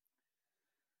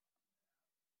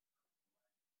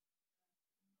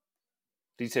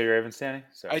 Did you say Ravens, Danny?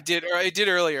 Sorry. I did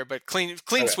earlier, but clean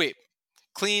Okay. sweep.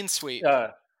 Clean sweep.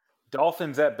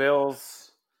 Dolphins at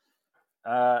Bills.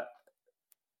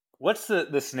 What's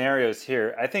the scenarios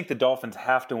here? I think the Dolphins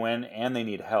have to win and they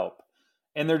need help.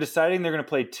 And they're deciding they're going to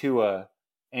play Tua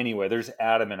anyway. They're just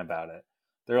adamant about it.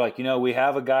 They're like, we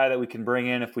have a guy that we can bring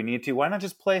in if we need to. Why not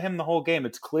just play him the whole game?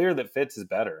 It's clear that Fitz is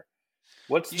better.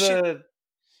 You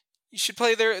should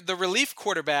play the relief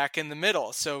quarterback in the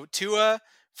middle. So Tua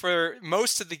for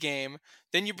most of the game.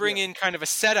 Then you bring in kind of a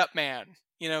setup man,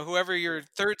 whoever your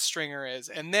third stringer is,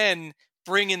 and then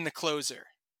bring in the closer.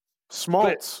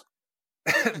 Smoltz.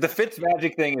 The Fitz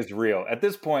magic thing is real. At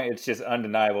this point, it's just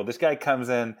undeniable. This guy comes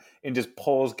in and just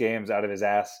pulls games out of his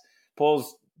ass,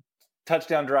 pulls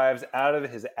touchdown drives out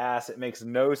of his ass. It makes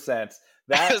no sense.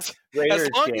 That's as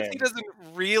long as he doesn't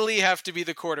really have to be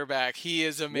the quarterback, he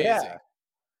is amazing. Yeah.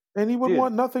 And he would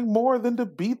want nothing more than to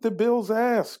beat the Bills'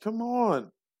 ass. Come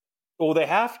on. Well, they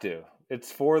have to.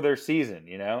 It's for their season,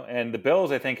 And the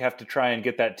Bills, I think, have to try and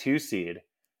get that 2 seed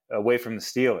away from the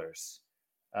Steelers.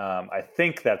 I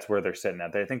think that's where they're sitting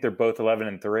at. I think they're both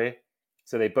 11-3,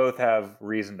 so they both have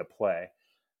reason to play.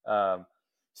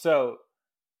 So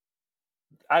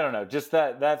I don't know, just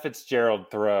that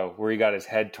Fitzgerald throw where he got his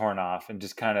head torn off and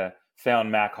just kind of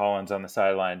found Mac Hollins on the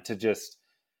sideline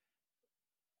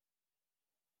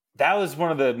that was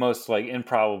one of the most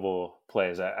improbable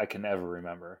plays I can ever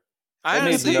remember. It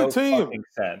made no fucking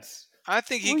sense. I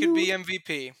think he could be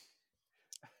MVP.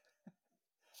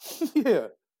 Yeah.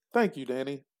 Thank you,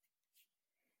 Danny.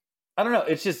 I don't know.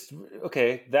 It's just,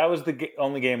 okay, that was the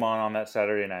only game on that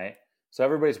Saturday night. So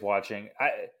everybody's watching.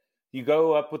 You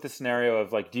go up with the scenario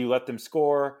of, do you let them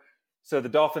score? So the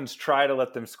Dolphins try to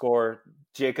let them score.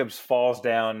 Jacobs falls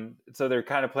down. So they're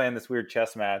kind of playing this weird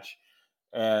chess match.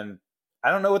 And I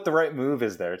don't know what the right move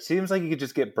is there. It seems like you could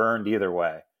just get burned either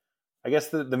way. I guess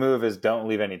the move is don't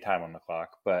leave any time on the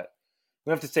clock. But we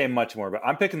don't have to say much more. But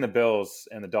I'm picking the Bills,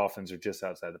 and the Dolphins are just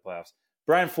outside the playoffs.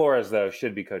 Brian Flores, though,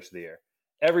 should be Coach of the Year.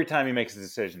 Every time he makes a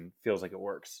decision, feels like it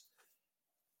works.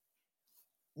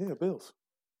 Yeah, Bills.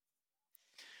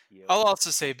 I'll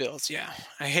also say Bills. Yeah,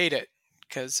 I hate it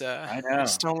because I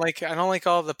just don't like. I don't like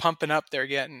all the pumping up they're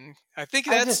getting. I think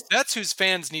that's whose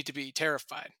fans need to be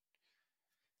terrified.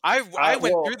 I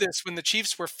went through this when the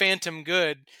Chiefs were phantom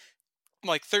good,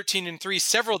 13-3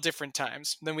 several different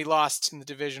times. Then we lost in the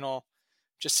divisional.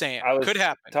 Just saying, could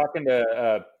happen. Talking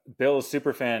to Bills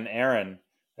superfan Aaron,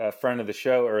 a friend of the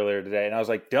show, earlier today, and I was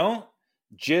like, don't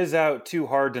jizz out too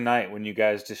hard tonight when you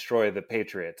guys destroy the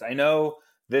Patriots. I know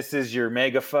this is your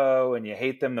mega foe and you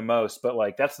hate them the most, but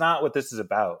that's not what this is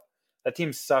about. That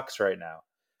team sucks right now.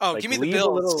 Oh, give me the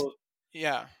Bills.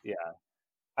 Yeah.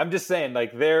 I'm just saying,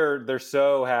 they're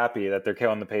so happy that they're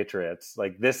killing the Patriots.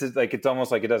 This is it's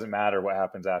almost like it doesn't matter what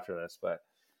happens after this, but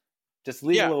just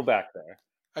leave a little back there.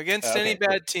 Against any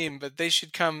bad team, but they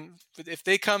should come. If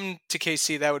they come to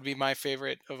KC, that would be my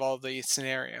favorite of all the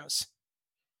scenarios.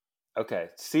 Okay,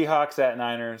 Seahawks at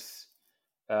Niners.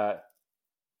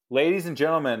 Ladies and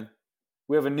gentlemen,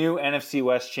 we have a new NFC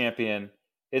West champion.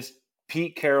 It's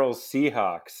Pete Carroll's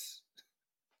Seahawks.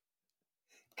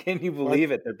 Can you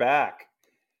believe it? They're back.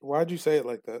 Why'd you say it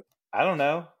like that? I don't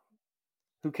know.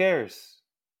 Who cares?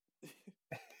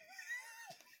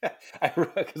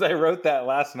 Because I wrote that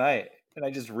last night. And I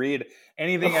just read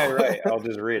anything I write. I'll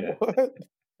just read it. What?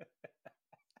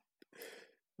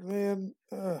 Man,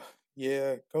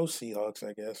 yeah, go Seahawks,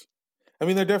 I guess. I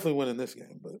mean, they're definitely winning this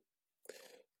game, but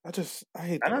I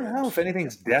hate. I don't know if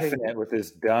anything's definite with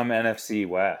this dumb NFC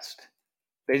West.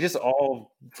 They just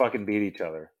all fucking beat each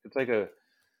other. It's like a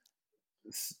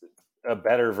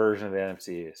better version of the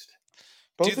NFC East.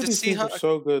 Both of these teams were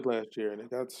so good last year, and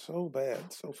it got so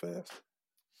bad so fast.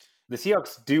 the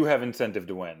Seahawks do have incentive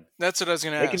to win. That's what I was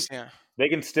going to ask. Yeah. They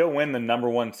can still win the number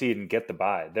 1 seed and get the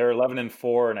bye. They're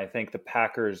 11-4, and I think the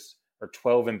Packers are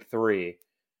 12-3,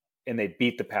 and they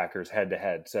beat the Packers head to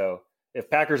head. So if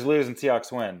Packers lose and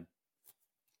Seahawks win,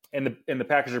 and the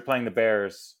Packers are playing the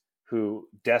Bears, who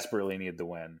desperately need the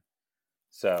win,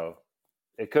 so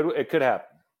it could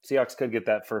happen. Seahawks could get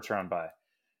that first round bye.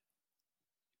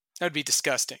 That would be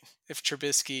disgusting if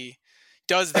Trubisky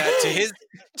does that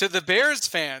to the Bears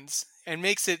fans and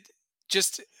makes it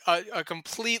just a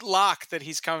complete lock that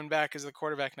he's coming back as the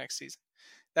quarterback next season.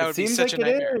 That would be such a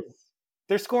nightmare.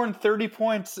 They're scoring 30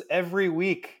 points every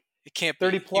week. It can't be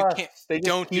 30 plus.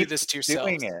 Don't do this to yourself.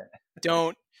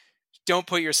 Don't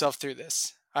put yourself through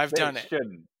this. I've done it.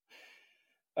 Shouldn't.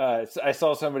 I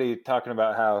saw somebody talking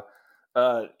about how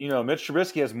Mitch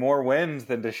Trubisky has more wins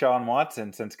than Deshaun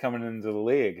Watson since coming into the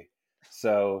league.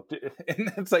 So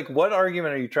and it's like, what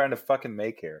argument are you trying to fucking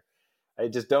make here? I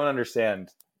just don't understand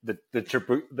the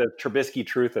Trubisky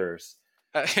truthers.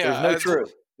 There's no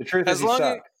truth. The truth is he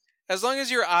sucks. As long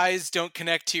as your eyes don't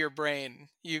connect to your brain,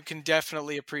 you can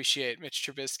definitely appreciate Mitch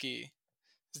Trubisky's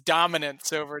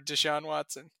dominance over Deshaun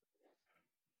Watson.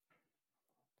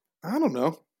 I don't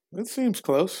know. It seems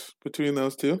close between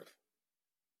those two.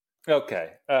 Okay.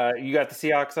 You got the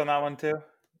Seahawks on that one too?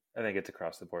 I think it's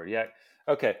across the board. Yeah.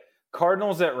 Okay.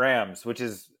 Cardinals at Rams, which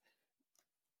is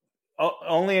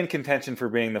only in contention for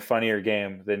being the funnier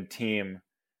game than Team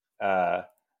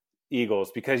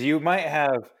Eagles, because you might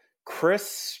have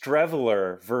Chris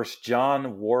Streveler versus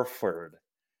John Warford.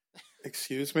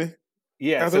 Excuse me?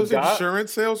 Yeah. Are those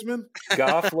insurance salesmen?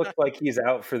 Goff looks like he's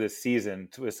out for the season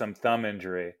with some thumb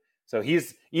injury. So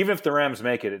even if the Rams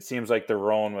make it, it seems like they're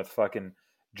rolling with fucking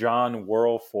John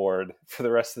Warford for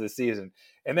the rest of the season.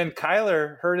 And then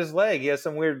Kyler hurt his leg. He has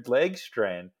some weird leg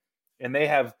strain. And they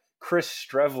have Chris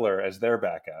Streveler as their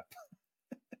backup.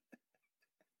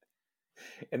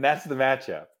 And that's the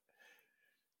matchup.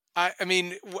 I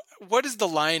mean, what is the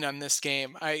line on this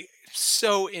game? I'm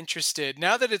so interested.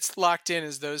 Now that it's locked in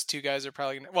as those two guys are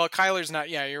probably going to... Well, Kyler's not...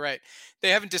 Yeah, you're right. They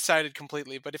haven't decided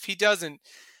completely. But if he doesn't...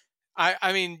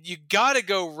 I mean, you got to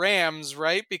go Rams,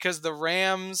 right? Because the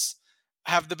Rams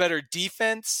have the better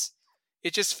defense.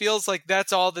 It just feels like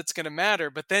that's all that's going to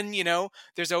matter. But then,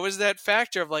 there's always that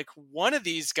factor of like one of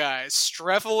these guys,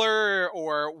 Streveler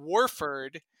or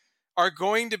Warford, are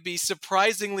going to be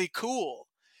surprisingly cool.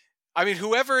 I mean,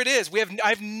 whoever it is, I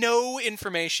have no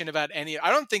information about any. I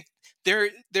don't think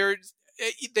they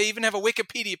even have a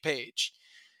Wikipedia page.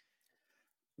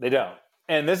 They don't.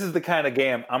 And this is the kind of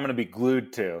game I'm going to be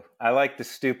glued to. I like the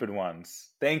stupid ones.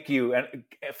 Thank you,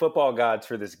 football gods,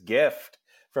 for this gift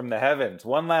from the heavens.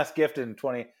 One last gift in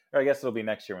or I guess it'll be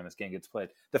next year when this game gets played.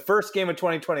 The first game of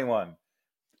 2021.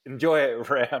 Enjoy it,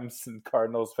 Rams and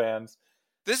Cardinals fans.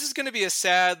 This is going to be a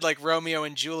sad, like, Romeo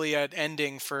and Juliet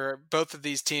ending for both of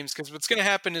these teams, because what's going to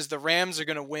happen is the Rams are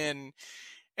going to win,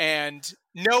 and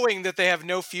knowing that they have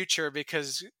no future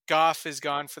because Goff is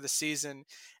gone for the season,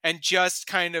 and just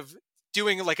kind of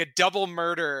doing like a double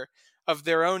murder of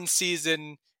their own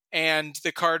season and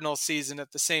the Cardinals season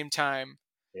at the same time.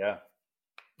 Yeah.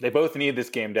 They both need this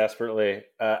game desperately.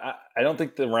 I don't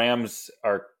think the Rams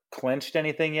are clinched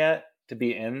anything yet to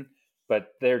be in,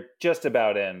 but they're just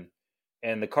about in,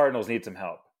 and the Cardinals need some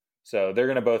help. So they're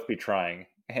going to both be trying,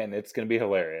 and it's going to be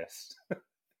hilarious.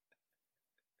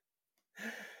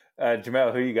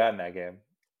 Jamel, who you got in that game?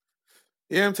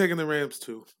 Yeah, I'm taking the Rams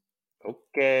too.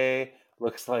 Okay.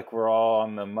 Looks like we're all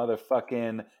on the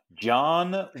motherfucking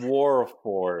John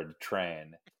Warford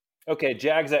train. Okay,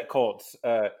 Jags at Colts.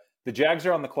 The Jags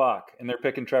are on the clock, and they're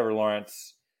picking Trevor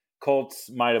Lawrence.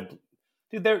 Colts might have...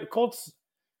 Dude, Colts...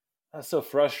 That's so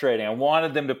frustrating. I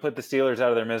wanted them to put the Steelers out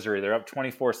of their misery. They're up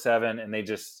 24-7, and they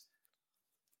just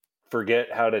forget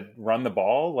how to run the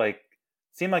ball. Like,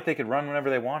 it seemed like they could run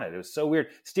whenever they wanted. It was so weird.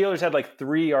 Steelers had like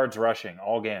 3 yards rushing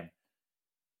all game.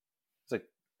 It's like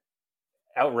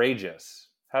outrageous.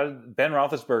 How did Ben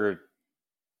Roethlisberger...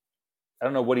 I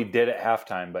don't know what he did at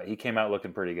halftime, but he came out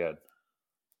looking pretty good.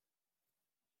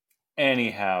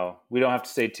 Anyhow, we don't have to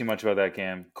say too much about that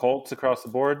game. Colts across the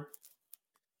board?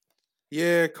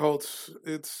 Yeah, Colts.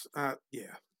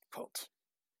 Colts.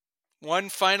 One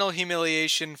final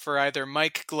humiliation for either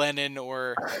Mike Glennon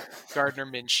or Gardner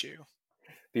Minshew.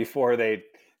 Before they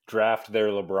draft their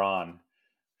LeBron.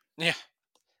 Yeah.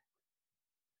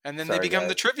 And then they become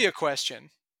the trivia question.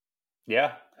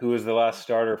 Yeah. Who was the last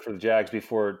starter for the Jags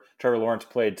before Trevor Lawrence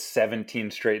played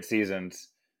 17 straight seasons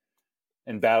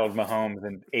and battled Mahomes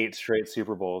in 8 straight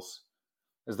Super Bowls?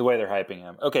 Is the way they're hyping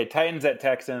him. Okay, Titans at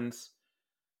Texans.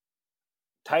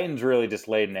 Titans really just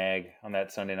laid an egg on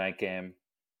that Sunday night game.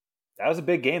 That was a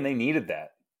big game. They needed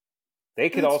that. They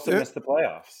could also miss the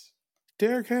playoffs.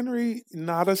 Derrick Henry,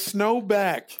 not a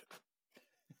snowback.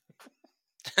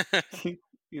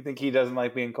 You think he doesn't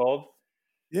like being cold?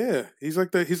 Yeah, he's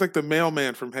like the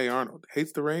mailman from Hey Arnold.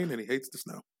 Hates the rain and he hates the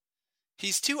snow.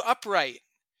 He's too upright.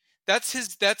 That's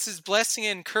his blessing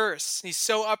and curse. He's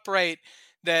so upright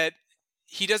that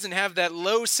he doesn't have that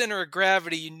low center of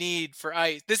gravity you need for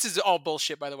ice. This is all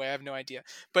bullshit, by the way. I have no idea.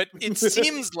 But it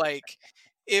seems like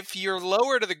if you're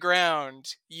lower to the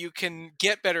ground, you can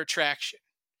get better traction.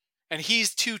 And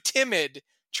he's too timid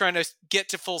trying to get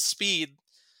to full speed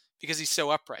because he's so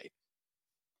upright.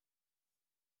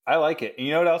 I like it. And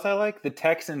you know what else I like? The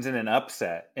Texans in an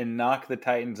upset and knock the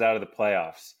Titans out of the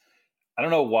playoffs. I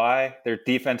don't know why. Their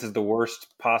defense is the worst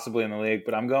possibly in the league,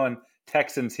 but I'm going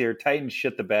Texans here. Titans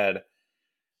shit the bed.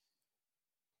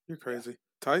 You're crazy.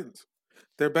 Titans.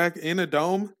 They're back in a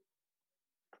dome.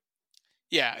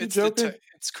 Yeah,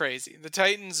 it's crazy. The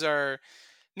Titans are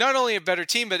not only a better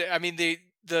team, but I mean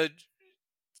the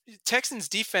Texans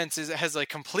defense has like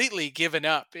completely given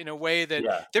up in a way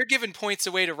that they're giving points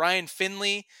away to Ryan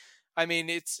Finley. I mean,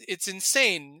 it's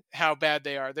insane how bad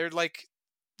they are. They're like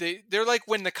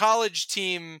when the college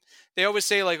team, they always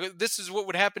say like this is what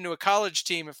would happen to a college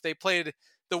team if they played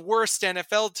the worst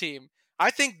NFL team.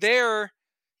 I think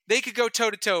they could go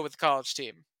toe to toe with the college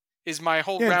team. Is my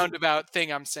whole roundabout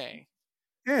thing I'm saying.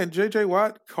 Yeah, and J.J.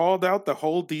 Watt called out the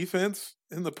whole defense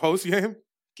in the post game.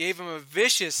 Gave him a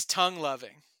vicious tongue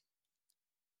loving.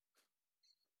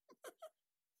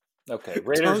 Okay,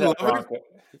 Raiders at Broncos.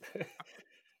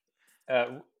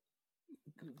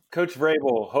 Coach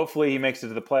Vrabel, hopefully he makes it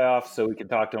to the playoffs so we can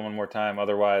talk to him one more time.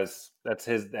 Otherwise, that's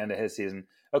the end of his season.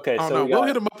 Okay, so we'll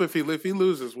hit him up if he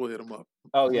loses. We'll hit him up.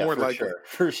 Oh yeah,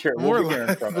 for sure. More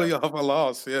likely off a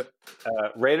loss. Yeah.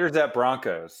 Raiders at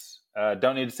Broncos.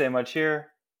 Don't need to say much here.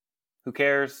 Who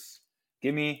cares?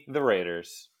 Give me the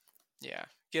Raiders. Yeah,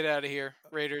 get out of here,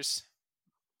 Raiders.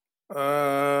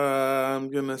 I'm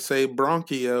gonna say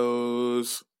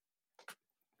Broncos.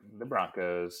 The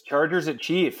Broncos. Chargers at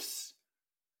Chiefs.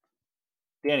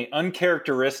 Danny,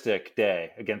 uncharacteristic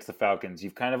day against the Falcons.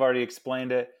 You've kind of already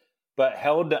explained it, but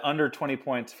held to under 20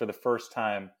 points for the first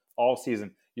time all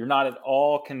season. You're not at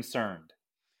all concerned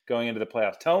going into the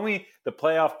playoffs. Tell me the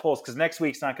playoff pulse, because next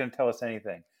week's not going to tell us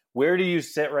anything. Where do you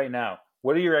sit right now?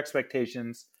 What are your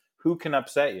expectations? Who can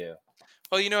upset you?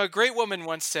 Well, a great woman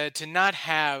once said to not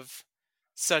have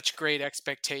such great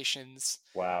expectations.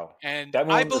 Wow. And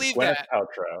I believe that.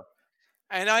 Paltrow.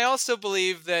 And I also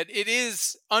believe that it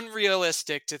is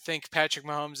unrealistic to think Patrick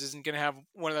Mahomes isn't going to have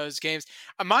one of those games.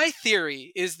 My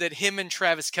theory is that him and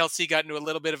Travis Kelce got into a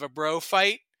little bit of a bro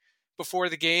fight before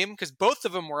the game because both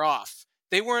of them were off.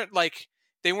 They weren't,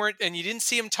 and you didn't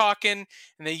see them talking,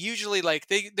 and they usually,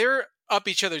 they're up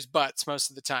each other's butts most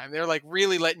of the time. They're,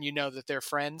 really letting you know that they're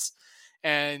friends.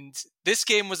 And this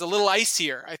game was a little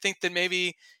icier. I think that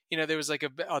maybe, there was,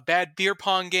 a bad beer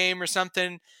pong game or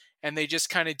something, and they just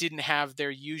kind of didn't have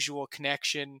their usual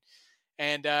connection.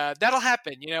 And that'll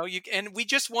happen, and we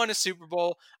just won a Super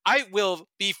Bowl. I will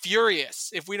be furious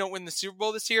if we don't win the Super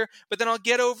Bowl this year, but then I'll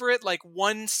get over it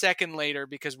 1 second later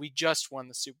because we just won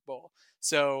the Super Bowl.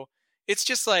 So it's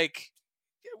just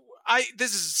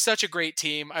this is such a great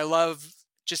team. I love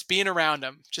just being around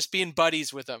them, just being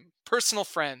buddies with them, personal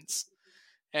friends.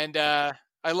 And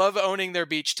I love owning their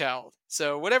beach towel.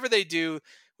 So whatever they do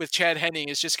with Chad Henne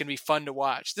is just going to be fun to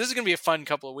watch. This is going to be a fun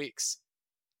couple of weeks.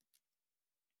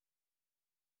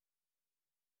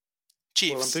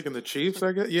 Chiefs. Well, I'm picking the Chiefs,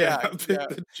 I guess. Yeah, I'm picking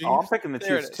the Chiefs. I'm picking the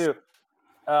Chiefs too.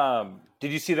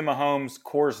 Did you see the Mahomes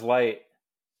Coors Light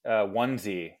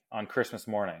onesie on Christmas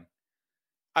morning?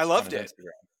 I loved it.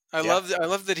 I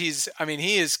love that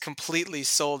he is completely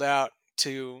sold out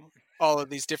to all of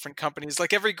these different companies,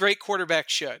 like every great quarterback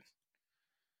should.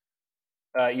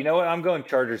 You know what? I'm going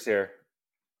Chargers here.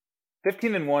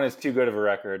 15-1 is too good of a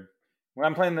record. When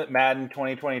I'm playing the Madden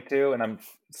 2022 and I'm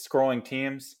scrolling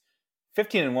teams,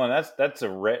 15-1, that's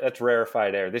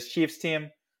rarefied air. This Chiefs team,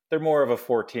 they're more of a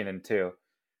 14-2.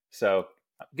 So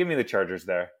give me the Chargers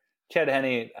there. Chad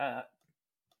Henne.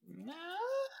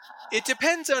 It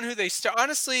depends on who they start.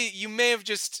 Honestly, you may have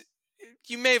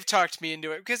talked me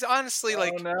into it because honestly,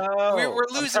 we're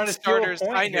losing starters.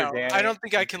 I know. Here, I don't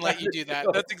think I can let you do that.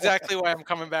 That's exactly why I'm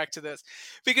coming back to this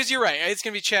because you're right. It's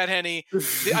going to be Chad Henne.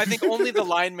 I think only the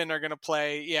linemen are going to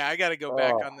play. Yeah, I got to go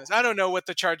back on this. I don't know what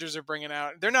the Chargers are bringing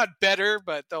out. They're not better,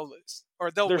 but they'll lose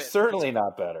or they'll win. They're certainly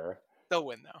not better. They'll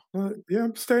win though. Yeah,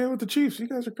 I'm staying with the Chiefs. You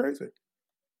guys are crazy.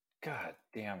 God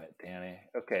damn it, Danny.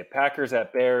 Okay, Packers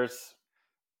at Bears.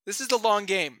 This is the long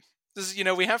game. This is,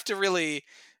 we have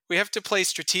to play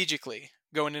strategically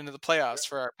going into the playoffs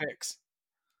for our picks.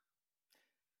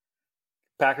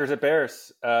 Packers at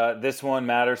Bears. This one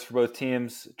matters for both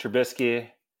teams. Trubisky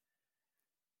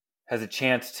has a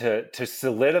chance to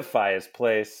solidify his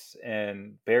place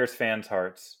in Bears fans'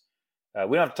 hearts.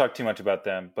 We don't have to talk too much about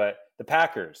them, but the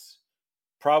Packers,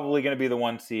 probably going to be the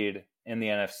 1 seed in the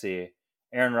NFC.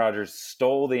 Aaron Rodgers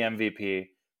stole the MVP.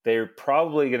 They're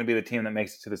probably going to be the team that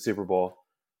makes it to the Super Bowl.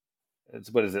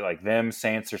 What is it, like them,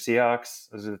 Saints, or Seahawks?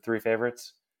 Those are the 3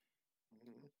 favorites.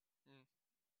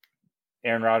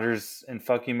 Aaron Rodgers in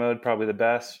fuck you mode, probably the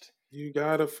best. You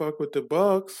gotta fuck with the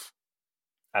Bucks.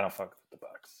 I don't fuck with the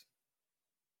Bucks.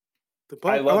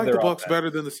 I like the Bucks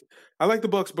better than I like the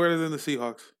Bucks better than the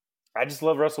Seahawks. I just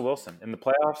love Russell Wilson. In the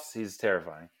playoffs, he's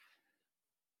terrifying.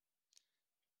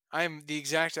 I'm the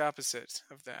exact opposite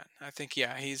of that. I think,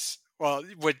 he's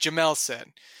what Jamel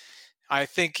said. I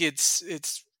think it's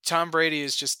Tom Brady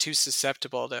is just too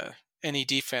susceptible to any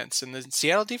defense, and the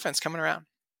Seattle defense coming around.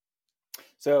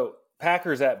 So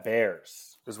Packers at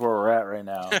Bears is where we're at right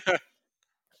now.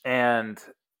 And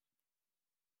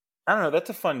I don't know, that's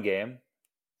a fun game.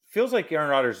 Feels like Aaron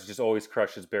Rodgers just always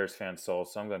crushes Bears fans'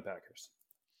 souls, so I'm going Packers.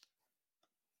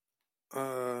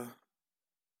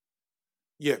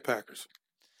 Yeah, Packers.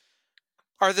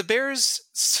 Are the Bears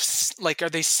are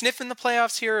they sniffing the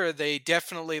playoffs here, or are they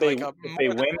definitely if they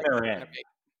win, they're in.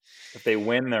 If they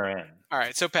win, they're in. All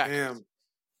right, so Packers. Damn.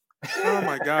 Oh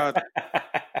my God.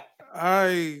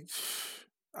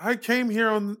 I came here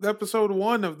on episode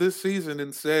 1 of this season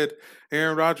and said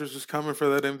Aaron Rodgers is coming for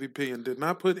that MVP and did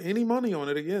not put any money on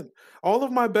it again. All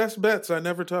of my best bets I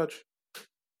never touch.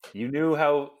 You knew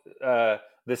how the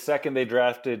second they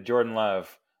drafted Jordan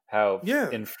Love, how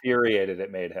infuriated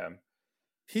it made him.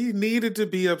 He needed to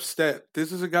be upset.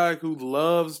 This is a guy who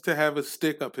loves to have a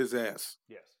stick up his ass.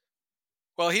 Yes.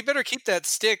 Well, he better keep that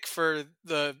stick for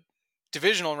the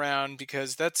divisional round,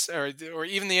 because that's or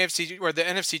even the AFC or the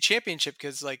NFC Championship,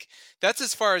 because that's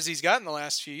as far as he's gotten the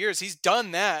last few years. He's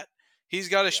done that. He's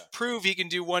got to prove he can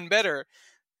do one better.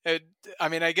 I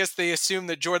mean, I guess they assume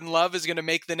that Jordan Love is going to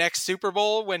make the next Super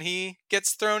Bowl when he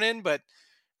gets thrown in, but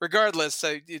regardless,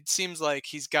 it seems like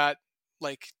he's got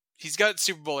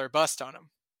Super Bowl or bust on him.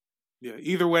 Yeah.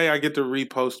 Either way, I get to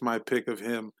repost my pic of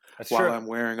him while I'm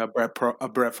wearing a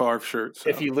Brett Favre shirt. So.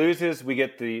 If he loses, we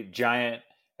get the giant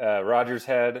Rodgers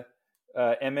head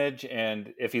image,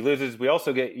 and if he loses, we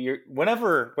also get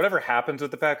whatever happens with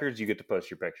the Packers, you get to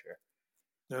post your picture.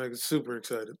 I'm super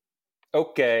excited.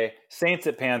 Okay, Saints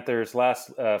at Panthers, last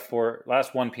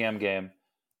 1 p.m. game.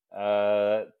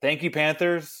 Thank you,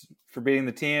 Panthers, for beating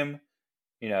the team.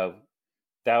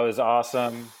 That was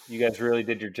awesome. You guys really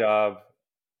did your job.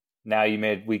 Now you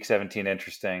made Week 17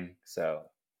 interesting, so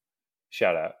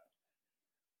shout out.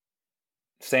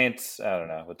 Saints, I don't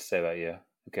know what to say about you.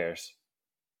 Who cares?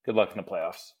 Good luck in the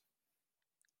playoffs.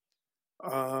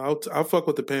 I'll fuck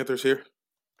with the Panthers here.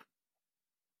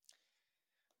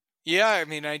 Yeah, I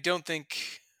mean, I don't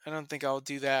think I'll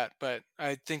do that, but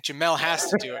I think Jamel has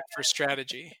to do it for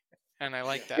strategy, and I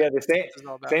like that. Yeah, the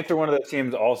Saints are one of those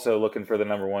teams also looking for the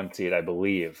number 1 seed, I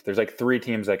believe. There's 3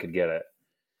 teams that could get it.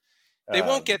 They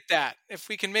won't get that. If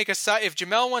we can if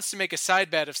Jamel wants to make a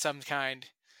side bet of some kind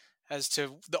as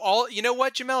to you know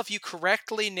what, Jamel, if you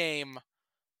correctly name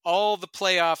all the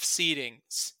playoff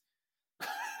seedings,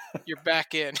 you're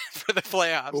back in for the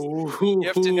playoffs. Ooh. You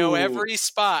have to know every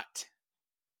spot.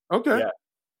 Okay. Yeah.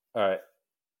 All right.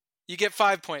 You get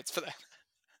 5 points for that.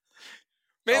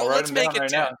 Maybe let's make it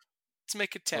 10. Let's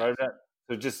make it 10.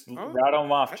 So just rattle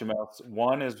them off, Jamel.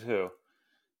 1 is who?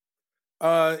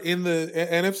 In the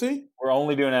NFC? We're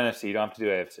only doing NFC. You don't have to do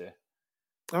AFC.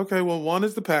 Okay, well, 1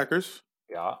 is the Packers.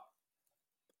 Yeah.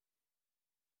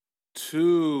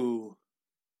 2,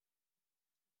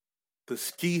 the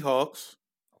Ski-Hawks.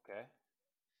 Okay.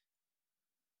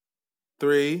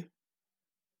 3,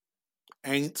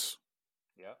 Aints.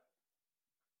 Yep.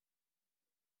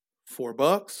 4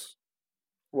 Bucks.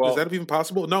 Well, is that even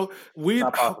possible? No,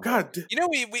 possible. God.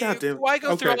 Why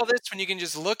go through all this when you can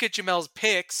just look at Jamel's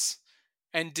picks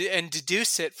and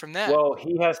deduce it from that? Well,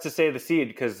 he has to say the seed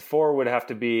because 4 would have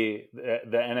to be the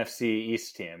NFC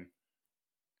East team.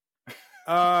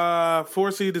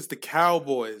 4 seed is the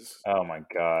Cowboys. Oh my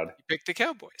God! You picked the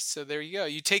Cowboys, so there you go.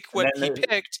 You take what he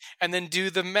picked and then do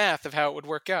the math of how it would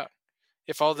work out.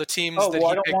 If all the teams he picked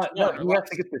you have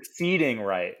to get the seeding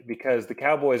right because the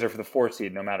Cowboys are for the 4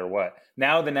 seed no matter what.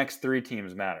 Now the next 3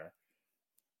 teams matter.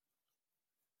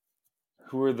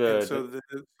 Who are the?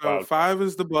 So 5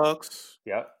 is the Bucks.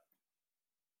 Yep.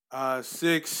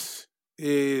 6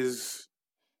 is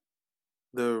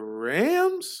the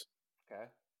Rams. Okay.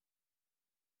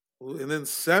 And then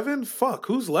 7, fuck,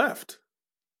 who's left?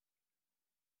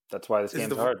 That's why this Is game's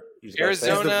the- hard. You just gotta say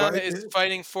it. Arizona Vi- is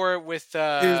fighting for it with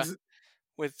Is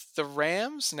the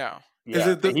Rams. No, is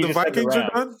Yeah, it the he just said Vikings are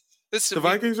Rams. done? this The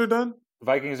Vikings are done?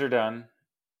 Vikings are done.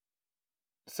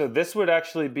 So this would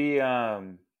actually be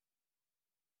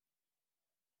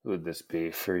who would this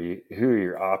be for you? Who are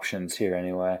your options here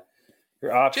anyway?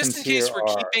 Your options Just in case here we're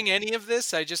are keeping any of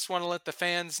this, I just want to let the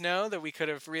fans know that we could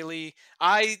have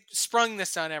I sprung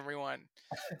this on everyone.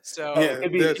 So Yeah,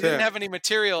 could be- he that's didn't it. have any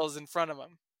materials in front of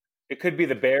him. it could be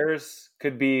the Bears,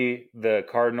 could be the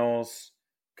Cardinals,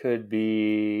 could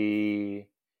be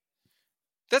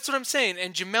That's what I'm saying.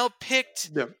 And Jamel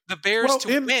picked Yeah. the Bears Well,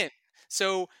 to in- win.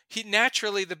 So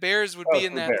naturally the Bears would Oh, be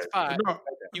in the that Bears. spot. No,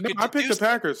 You no, could I picked the deduce that.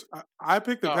 Packers. I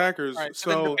picked the Oh, Packers. All right, so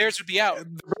then the Bears would be out. the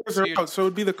Bears So are you're- out, so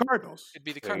it'd be the Cardinals. It'd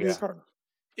be the There you It'd be Cards. the Cardinals.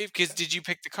 Because did you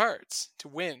pick the Cards to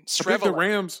win? I picked the Streveler.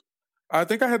 Rams. I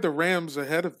think I had the Rams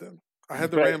ahead of them. I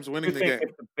had the But Rams winning you the think game.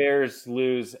 if the Bears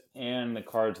lose and the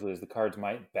Cards lose, the Cards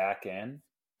might back in.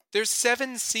 There's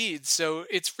 7 seeds, so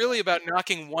it's really about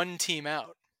knocking one team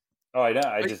out. Oh, I know.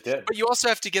 I But- just did. But you also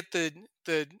have to get the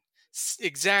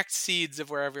exact seeds of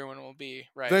where everyone will be,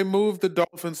 right? They moved the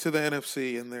Dolphins to the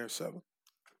NFC in their 7.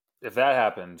 If that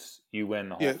happens, you win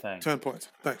the whole Yeah, thing. 10 points.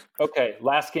 Thanks. Okay,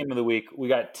 last game of the week. We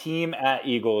got team at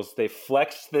Eagles. They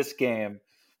flexed this game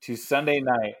to Sunday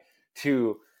night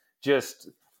to just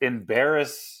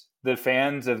embarrass the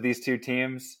fans of these two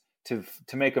teams, to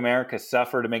make America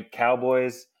suffer, to make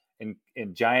Cowboys and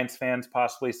Giants fans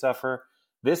possibly suffer.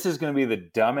 This is going to be the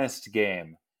dumbest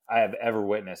game I have ever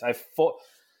witnessed.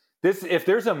 If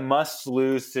there's a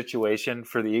must-lose situation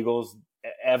for the Eagles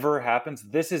ever happens,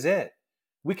 this is it.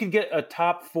 We could get a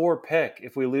top 4 pick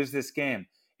if we lose this game.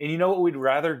 And you know what we'd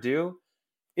rather do?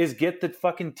 Is get the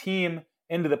fucking team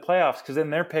into the playoffs, because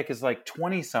then their pick is like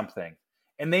 20-something.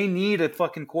 And they need a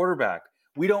fucking quarterback.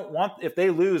 We don't want, if they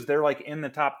lose, they're like in the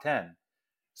top 10.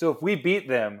 So if we beat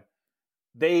them,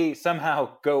 they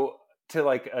somehow go to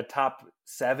like a top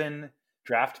 7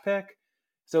 draft pick.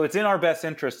 So it's in our best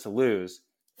interest to lose.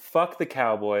 Fuck the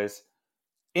Cowboys.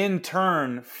 In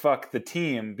turn, fuck the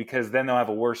team, because then they'll have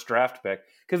a worse draft pick.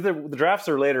 Because the drafts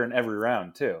are later in every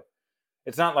round too.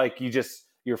 It's not like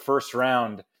your first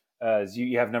round,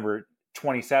 you have number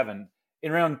 27.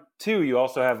 In round 2, you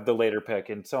also have the later pick,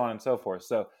 and so on and so forth.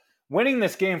 So winning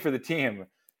this game for the team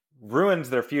ruins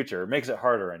their future. It makes it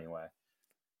harder anyway.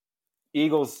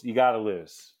 Eagles, you got to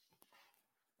lose.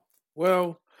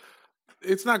 Well,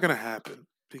 it's not going to happen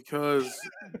because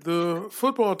the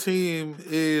football team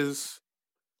is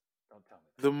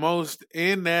the most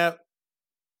inept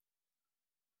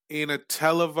in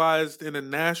a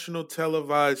national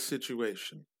televised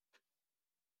situation.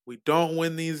 We don't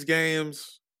win these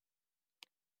games.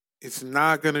 It's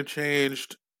not going to change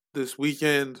this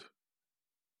weekend.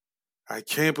 I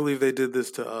can't believe they did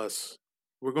this to us.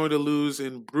 We're going to lose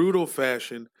in brutal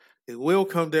fashion. It will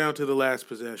come down to the last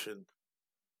possession.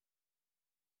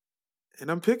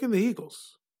 And I'm picking the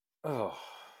Eagles. Oh,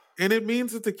 And it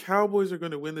means that the Cowboys are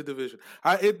going to win the division.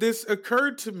 This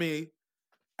occurred to me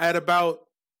at about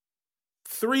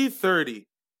 3:30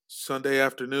 Sunday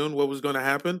afternoon, what was going to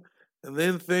happen. And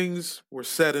then things were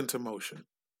set into motion.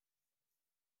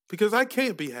 Because I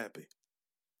can't be happy.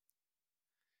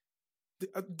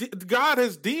 God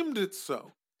has deemed it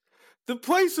so. The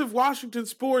place of Washington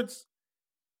sports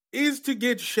is to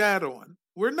get shat on.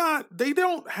 They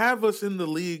don't have us in the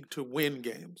league to win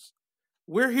games.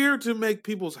 We're here to make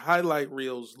people's highlight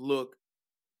reels look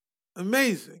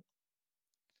amazing.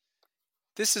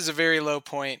 This is a very low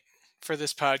point for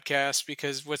this podcast,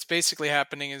 because what's basically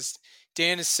happening is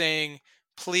Dan is saying,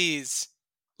 please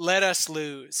let us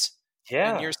lose.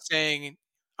 yeah. And you're saying,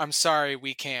 I'm sorry,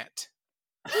 we can't.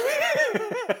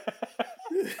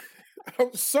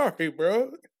 I'm sorry,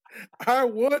 bro. I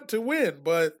want to win,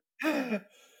 but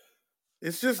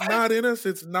it's just not in us.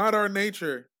 It's not our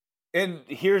nature. And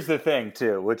here's the thing,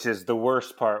 too, which is the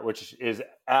worst part, which is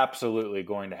absolutely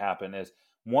going to happen, is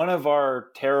one of our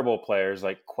terrible players,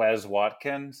 like Quez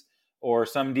Watkins or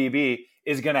some DB,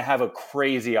 is going to have a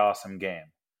crazy awesome game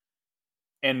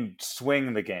and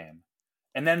swing the game.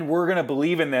 And then we're going to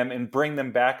believe in them and bring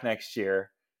them back next year,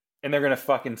 and they're going to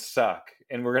fucking suck.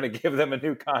 And we're going to give them a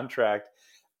new contract.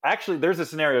 Actually, there's a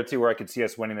scenario, too, where I could see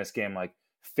us winning this game like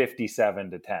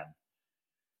 57-10.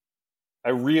 I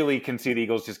really can see the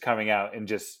Eagles just coming out and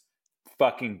just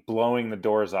fucking blowing the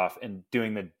doors off and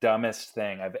doing the dumbest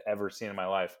thing I've ever seen in my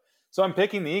life. So I'm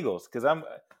picking the Eagles because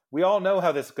we all know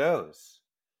how this goes.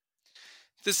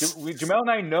 Jamel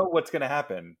and I know what's going to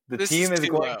happen. The team is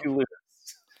going to lose.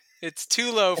 It's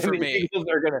too low for me.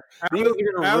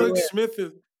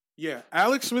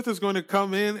 Alex Smith is going to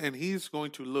come in and he's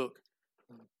going to look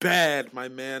bad, my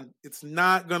man. It's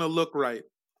not going to look right.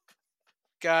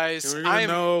 Guys, And we're going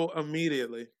to know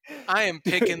immediately. I am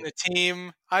picking the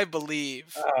team I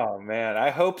believe. Oh man,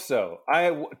 I hope so.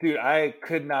 I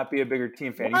could not be a bigger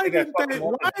team fan. Why didn't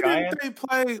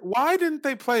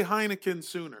they play Heineken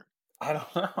sooner? I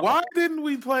don't know. Why didn't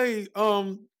we play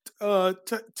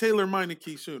Taylor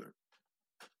Meineke sooner?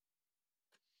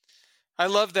 I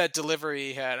love that delivery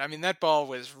he had. I mean, that ball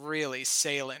was really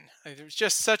sailing. It was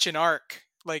just such an arc.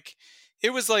 Like,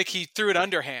 it was like he threw it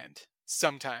underhand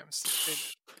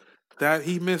sometimes. That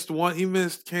he missed one. He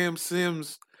missed Cam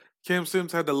Sims. Cam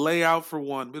Sims had to lay out for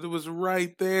one, but it was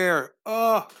right there.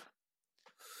 Oh,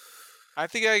 I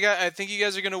think you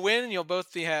guys are going to win, and you'll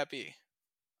both be happy.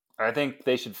 I think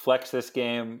they should flex this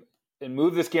game and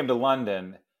move this game to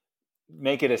London.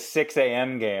 Make it a 6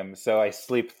 a.m. game so I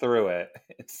sleep through it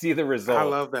and see the result. I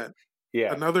love that.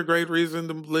 Yeah. Another great reason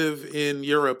to live in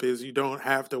Europe is you don't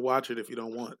have to watch it if you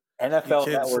don't want. NFL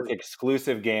Network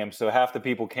exclusive game, so half the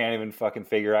people can't even fucking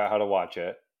figure out how to watch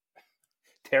it.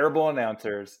 Terrible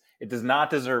announcers. It does not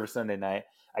deserve Sunday night.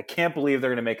 I can't believe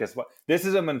they're going to make us. This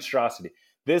is a monstrosity.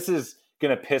 This is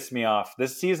going to piss me off.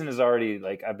 This season is already,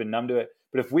 like, I've been numb to it.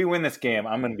 But if we win this game,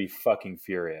 I'm going to be fucking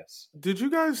furious. Did you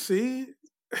guys see?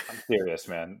 I'm serious,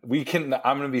 man.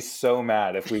 I'm going to be so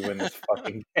mad if we win this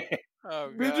fucking game. Oh,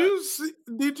 God.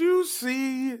 Did you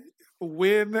see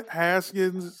when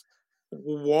Haskins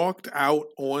walked out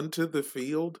onto the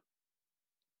field?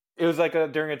 It was like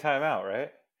during a timeout,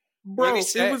 right? Bro,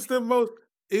 it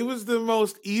was the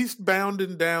most eastbound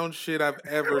and down shit I've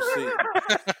ever seen.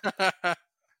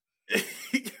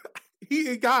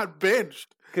 he got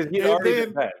benched. Because he's already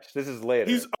been benched. This is later.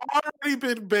 He's already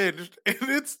been benched. And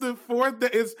it's the fourth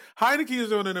day. Heineke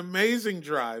is on an amazing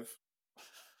drive.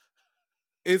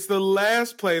 It's the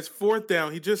last play. It's fourth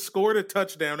down. He just scored a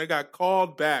touchdown. They got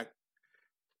called back.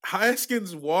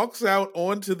 Haskins walks out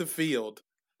onto the field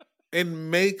and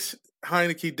makes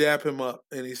Heineke dap him up,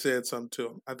 and he said something to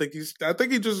him. I think he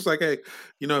just was like, hey,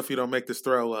 if you don't make this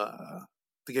throw,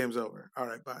 the game's over. All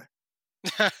right,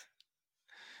 bye.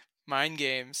 Mind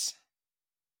games.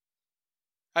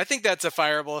 I think that's a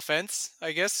fireable offense,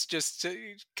 I guess, just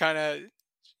kind of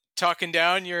talking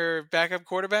down your backup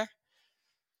quarterback,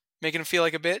 making him feel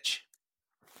like a bitch.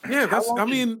 Yeah,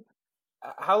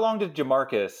 how long did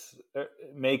Jamarcus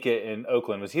make it in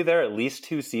Oakland? Was he there at least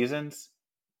 2 seasons?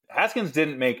 Haskins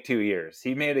didn't make 2 years.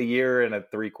 He made a year and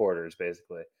 3/4,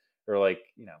 basically. Or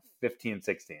 15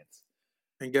 16ths.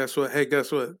 And guess what? Hey,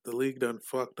 guess what? The league done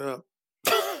fucked up.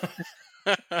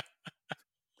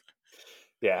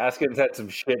 Yeah, Haskins had some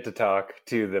shit to talk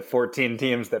to the 14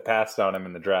 teams that passed on him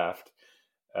in the draft.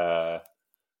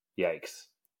 Yikes.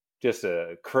 Just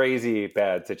a crazy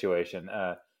bad situation.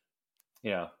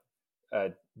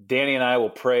 Danny and I will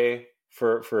pray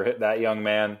for that young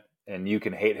man, and you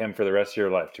can hate him for the rest of your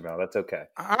life, Jamal. That's okay.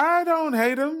 I don't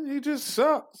hate him. He just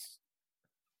sucks.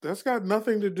 That's got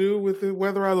nothing to do with it,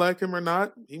 whether I like him or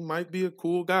not. He might be a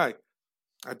cool guy.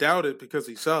 I doubt it because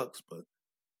he sucks, but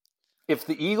if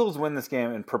the Eagles win this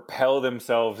game and propel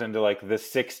themselves into the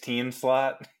 16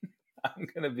 slot, I'm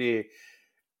going to be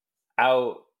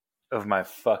out of my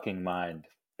fucking mind,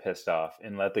 pissed off,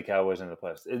 and let the Cowboys into the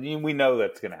playoffs. We know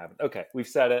that's going to happen. Okay, we've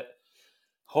said it.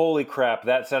 Holy crap,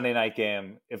 that Sunday night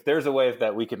game. If there's a way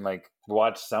that we can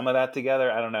watch some of that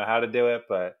together, I don't know how to do it,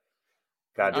 but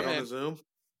goddamn. On Zoom?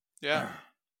 Yeah.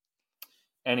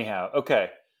 Anyhow, okay.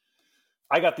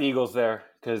 I got the Eagles there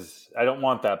because I don't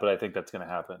want that, but I think that's going to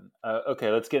happen.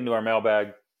 Okay, let's get into our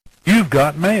mailbag. You've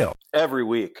got mail. Every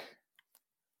week,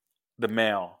 the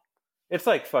mail. It's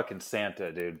like fucking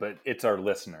Santa, dude, but it's our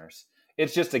listeners.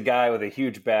 It's just a guy with a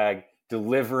huge bag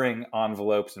delivering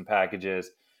envelopes and packages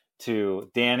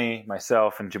to Danny,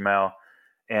 myself, and Jamel,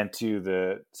 and to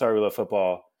the Sorry We Love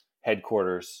Football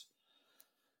headquarters.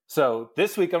 So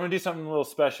this week I'm going to do something a little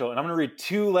special, and I'm going to read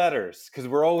 2 letters because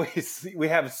we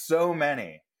have so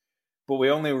many, but we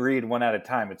only read one at a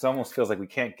time. It almost feels like we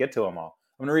can't get to them all.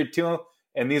 I'm going to read 2,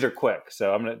 and these are quick.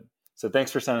 So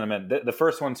thanks for sending them in. The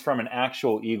first one's from an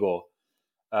actual Eagle.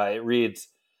 It reads,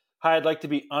 "Hi, I'd like to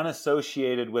be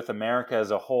unassociated with America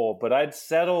as a whole, but I'd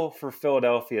settle for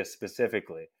Philadelphia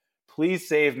specifically. Please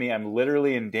save me. I'm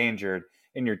literally endangered,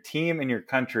 and your team and your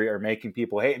country are making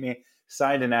people hate me.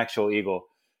 Signed, an actual Eagle."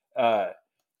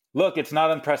 Look, it's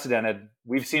not unprecedented.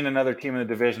 We've seen another team in the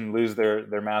division lose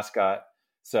their mascot.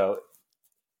 So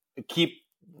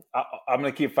I'm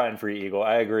going to keep fighting for you, Eagle.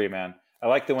 I agree, man. I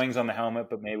like the wings on the helmet,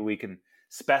 but maybe we can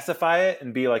specify it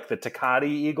and be like the Tecate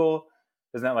Eagle.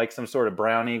 Isn't that like some sort of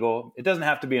brown eagle? It doesn't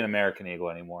have to be an American eagle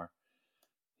anymore.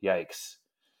 Yikes.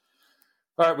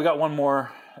 All right, we got one more.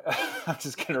 I'm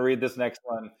just going to read this next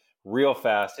one real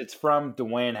fast. It's from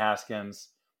Dwayne Haskins.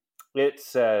 It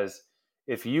says,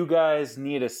 if you guys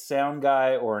need a sound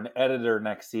guy or an editor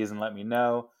next season, let me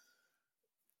know.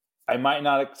 I might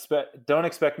not don't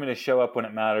expect me to show up when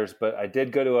it matters, but I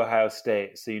did go to Ohio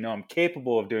State, so I'm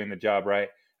capable of doing the job right.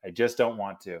 I just don't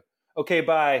want to. Okay,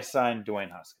 bye. Signed,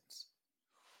 Dwayne Haskins.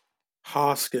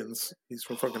 Hoskins. He's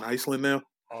from fucking Iceland now.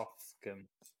 Haskins.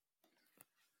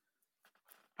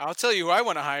 I'll tell you who I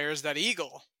want to hire is that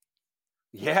Eagle.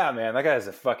 Yeah, man, that guy has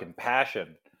a fucking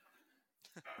passion.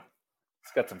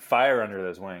 He's got some fire under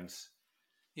those wings.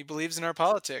 He believes in our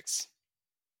politics.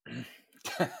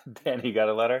 Danny, you got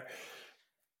a letter?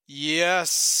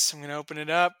 Yes, I'm going to open it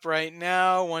up right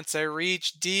now once I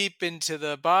reach deep into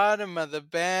the bottom of the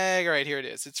bag. All right, here it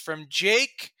is. It's from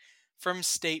Jake from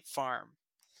State Farm.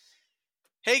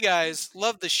 Hey guys,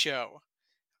 love the show.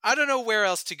 I don't know where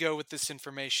else to go with this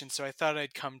information, so I thought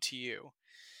I'd come to you.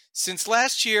 Since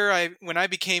last year, when I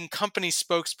became company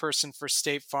spokesperson for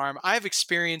State Farm, I've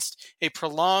experienced a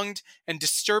prolonged and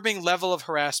disturbing level of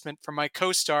harassment from my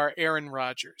co-star Aaron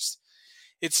Rodgers.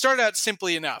 It started out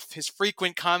simply enough. His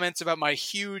frequent comments about my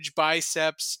huge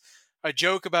biceps, a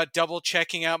joke about double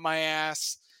checking out my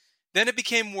ass. Then it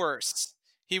became worse.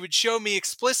 He would show me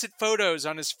explicit photos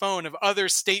on his phone of other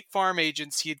State Farm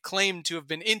agents he had claimed to have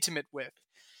been intimate with.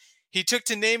 He took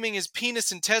to naming his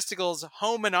penis and testicles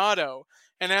Home and Auto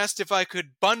and asked if I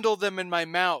could bundle them in my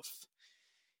mouth.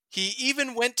 He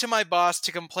even went to my boss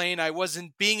to complain I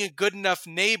wasn't being a good enough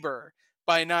neighbor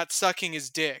by not sucking his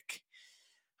dick.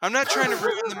 I'm not trying to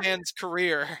ruin the man's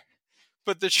career,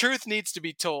 but the truth needs to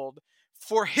be told.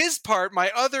 For his part,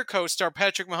 my other co-star,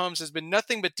 Patrick Mahomes, has been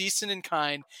nothing but decent and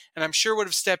kind, and I'm sure would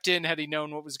have stepped in had he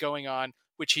known what was going on,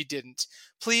 which he didn't.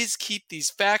 Please keep these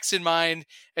facts in mind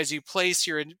as you place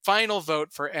your final vote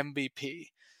for MVP.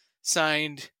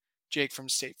 Signed, Jake from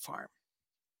State Farm.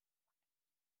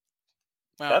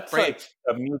 Wow,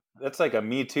 that's like a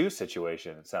Me Too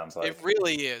situation, it sounds like. It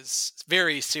really is. It's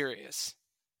very serious.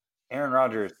 Aaron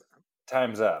Rodgers,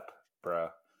 time's up, bro.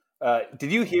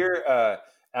 Did you hear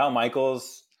Al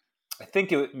Michaels? I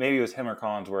think maybe it was him or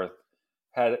Collinsworth.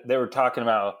 They were talking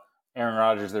about Aaron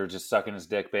Rodgers. They were just sucking his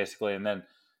dick, basically. And then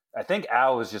I think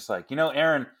Al was just like,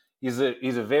 Aaron, he's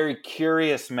a very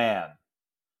curious man,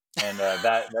 and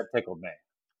that tickled me.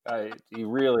 He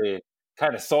really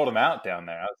kind of sold him out down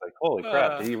there. I was like, holy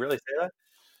crap, did he really say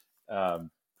that?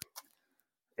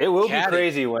 It will be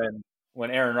crazy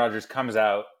when Aaron Rodgers comes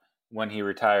out when he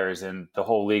retires and the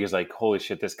whole league is like, holy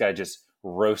shit, this guy just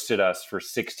roasted us for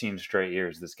 16 straight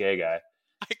years, this gay guy.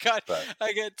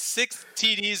 I got 6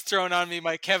 TDs thrown on me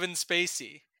by Kevin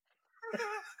Spacey.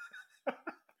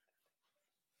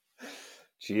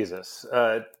 Jesus.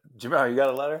 Jamal, you got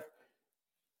a letter?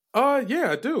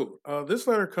 Yeah, I do. This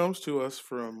letter comes to us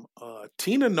from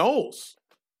Tina Knowles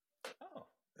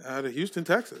out of Houston,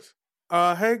 Texas.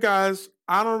 Hey guys,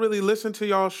 I don't really listen to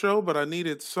y'all's show, but I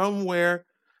needed somewhere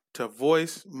to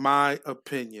voice my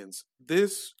opinions.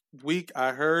 This week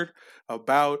I heard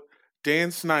about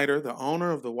Dan Snyder, the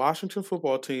owner of the Washington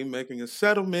football team, making a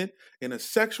settlement in a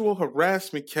sexual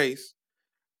harassment case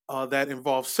that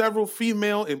involves several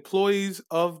female employees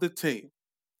of the team.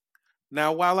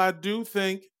 Now, while I do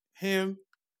think him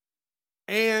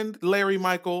and Larry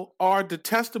Michael are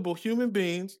detestable human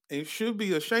beings and should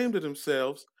be ashamed of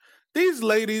themselves, these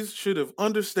ladies should have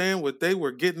understand what they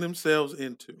were getting themselves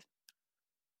into.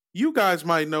 You guys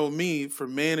might know me for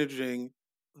managing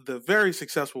the very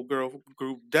successful girl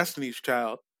group Destiny's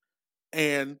Child.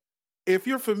 And if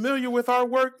you're familiar with our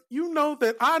work, you know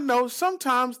that I know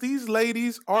sometimes these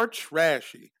ladies are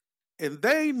trashy. And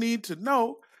they need to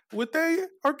know what they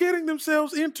are getting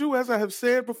themselves into, as I have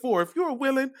said before. If you're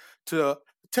willing to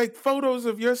take photos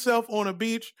of yourself on a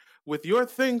beach with your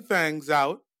things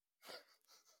out,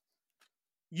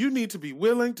 you need to be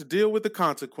willing to deal with the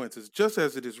consequences, just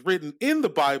as it is written in the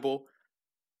Bible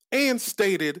and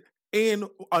stated in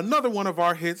another one of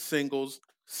our hit singles,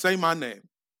 Say My Name.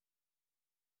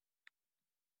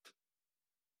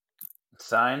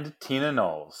 Signed, Tina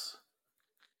Knowles.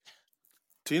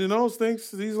 Tina Knowles thinks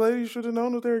these ladies should have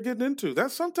known what they were getting into.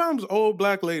 That's sometimes old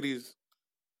black ladies.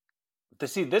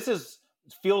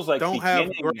 Feels like don't have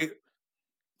great.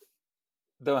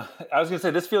 I was going to say,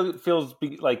 this feels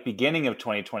like beginning of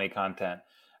 2020 content.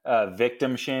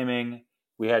 Victim shaming.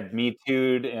 We had Me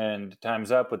Too'd and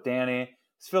Time's Up with Danny.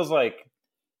 This feels like,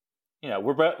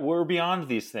 we're beyond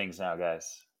these things now,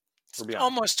 guys. We're beyond.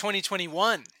 Almost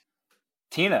 2021.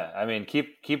 Tina, I mean,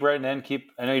 keep writing in.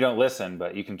 I know you don't listen,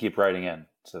 but you can keep writing in.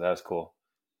 So that was cool.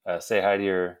 Say hi to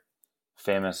your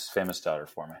famous daughter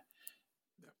for me.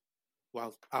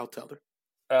 Well, I'll tell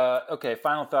her. Okay,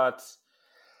 final thoughts.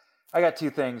 I got two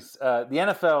things. The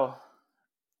NFL,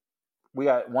 we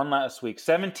got one last week,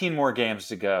 17 more games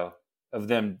to go of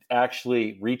them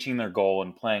actually reaching their goal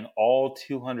and playing all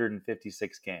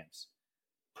 256 games.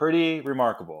 Pretty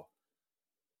remarkable.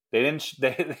 They didn't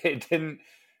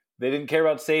care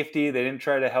about safety. They didn't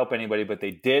try to help anybody, but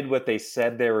they did what they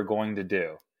said they were going to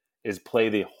do, is play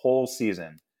the whole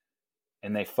season.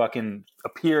 And they fucking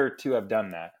appear to have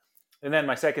done that. And then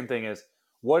my second thing is,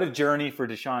 what a journey for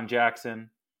Deshaun Jackson.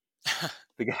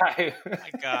 The guy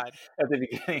My God. at the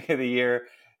beginning of the year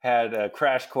had a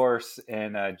crash course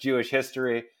in Jewish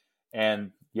history.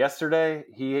 And yesterday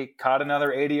he caught another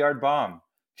 80-yard bomb,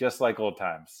 just like old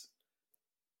times.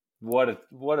 What a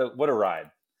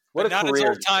ride. What But a not career. as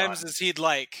old times Deshaun. as he'd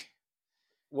like.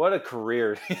 What a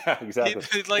career. Yeah, exactly.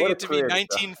 He'd like What a it to be career,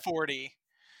 Deshaun. 1940.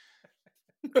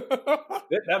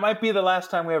 That might be the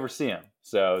last time we ever see him.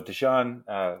 So Deshaun,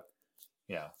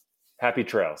 happy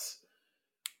trails.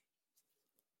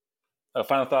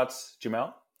 Final thoughts,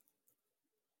 Jamel?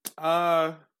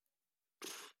 My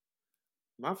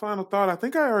final thought, I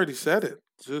think I already said it.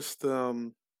 Just,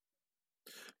 honestly,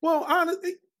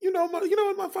 you know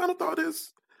what my final thought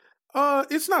is?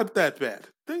 It's not that bad.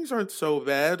 Things aren't so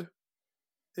bad.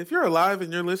 If you're alive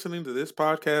and you're listening to this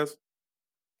podcast,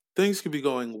 things could be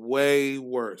going way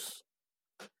worse.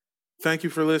 Thank you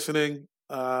for listening.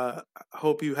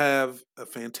 Hope you have a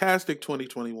fantastic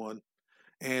 2021.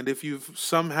 And if you've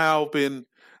somehow been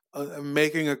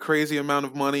making a crazy amount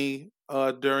of money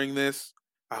during this,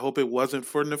 I hope it wasn't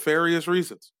for nefarious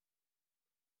reasons.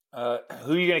 Who are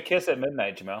you going to kiss at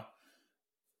midnight, Jamel?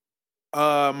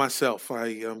 Myself. I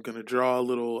am going to draw a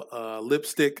little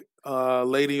lipstick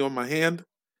lady on my hand,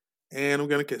 and I'm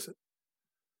going to kiss it.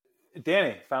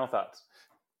 Danny, final thoughts.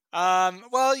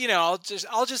 Well,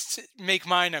 I'll just make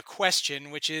mine a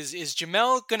question, which is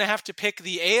Jamel going to have to pick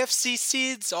the AFC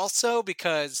seeds also?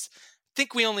 Because I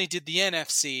think we only did the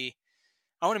NFC.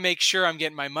 I want to make sure I'm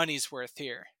getting my money's worth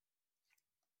here.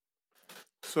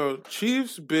 So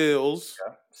Chiefs, Bills,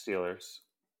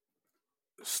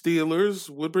 Steelers,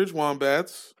 Woodbridge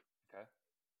Wombats,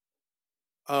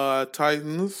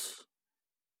 Titans,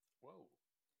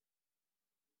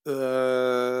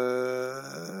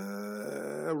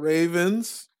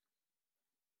 Ravens,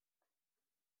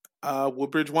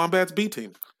 Woodbridge Wombats B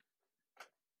team.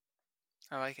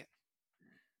 I like it.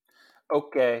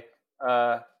 Okay.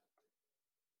 I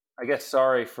guess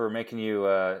sorry for making you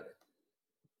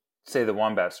say the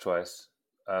Wombats twice.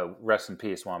 Rest in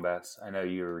peace, Wombats. I know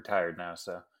you're retired now,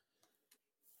 so.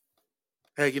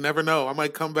 Hey, you never know. I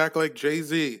might come back like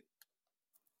Jay-Z.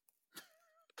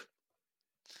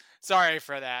 Sorry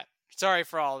for that. Sorry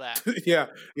for all that. yeah,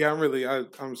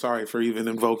 I'm sorry for even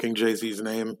invoking Jay-Z's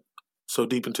name so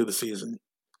deep into the season.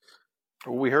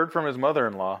 We heard from his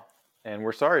mother-in-law, and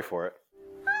we're sorry for it.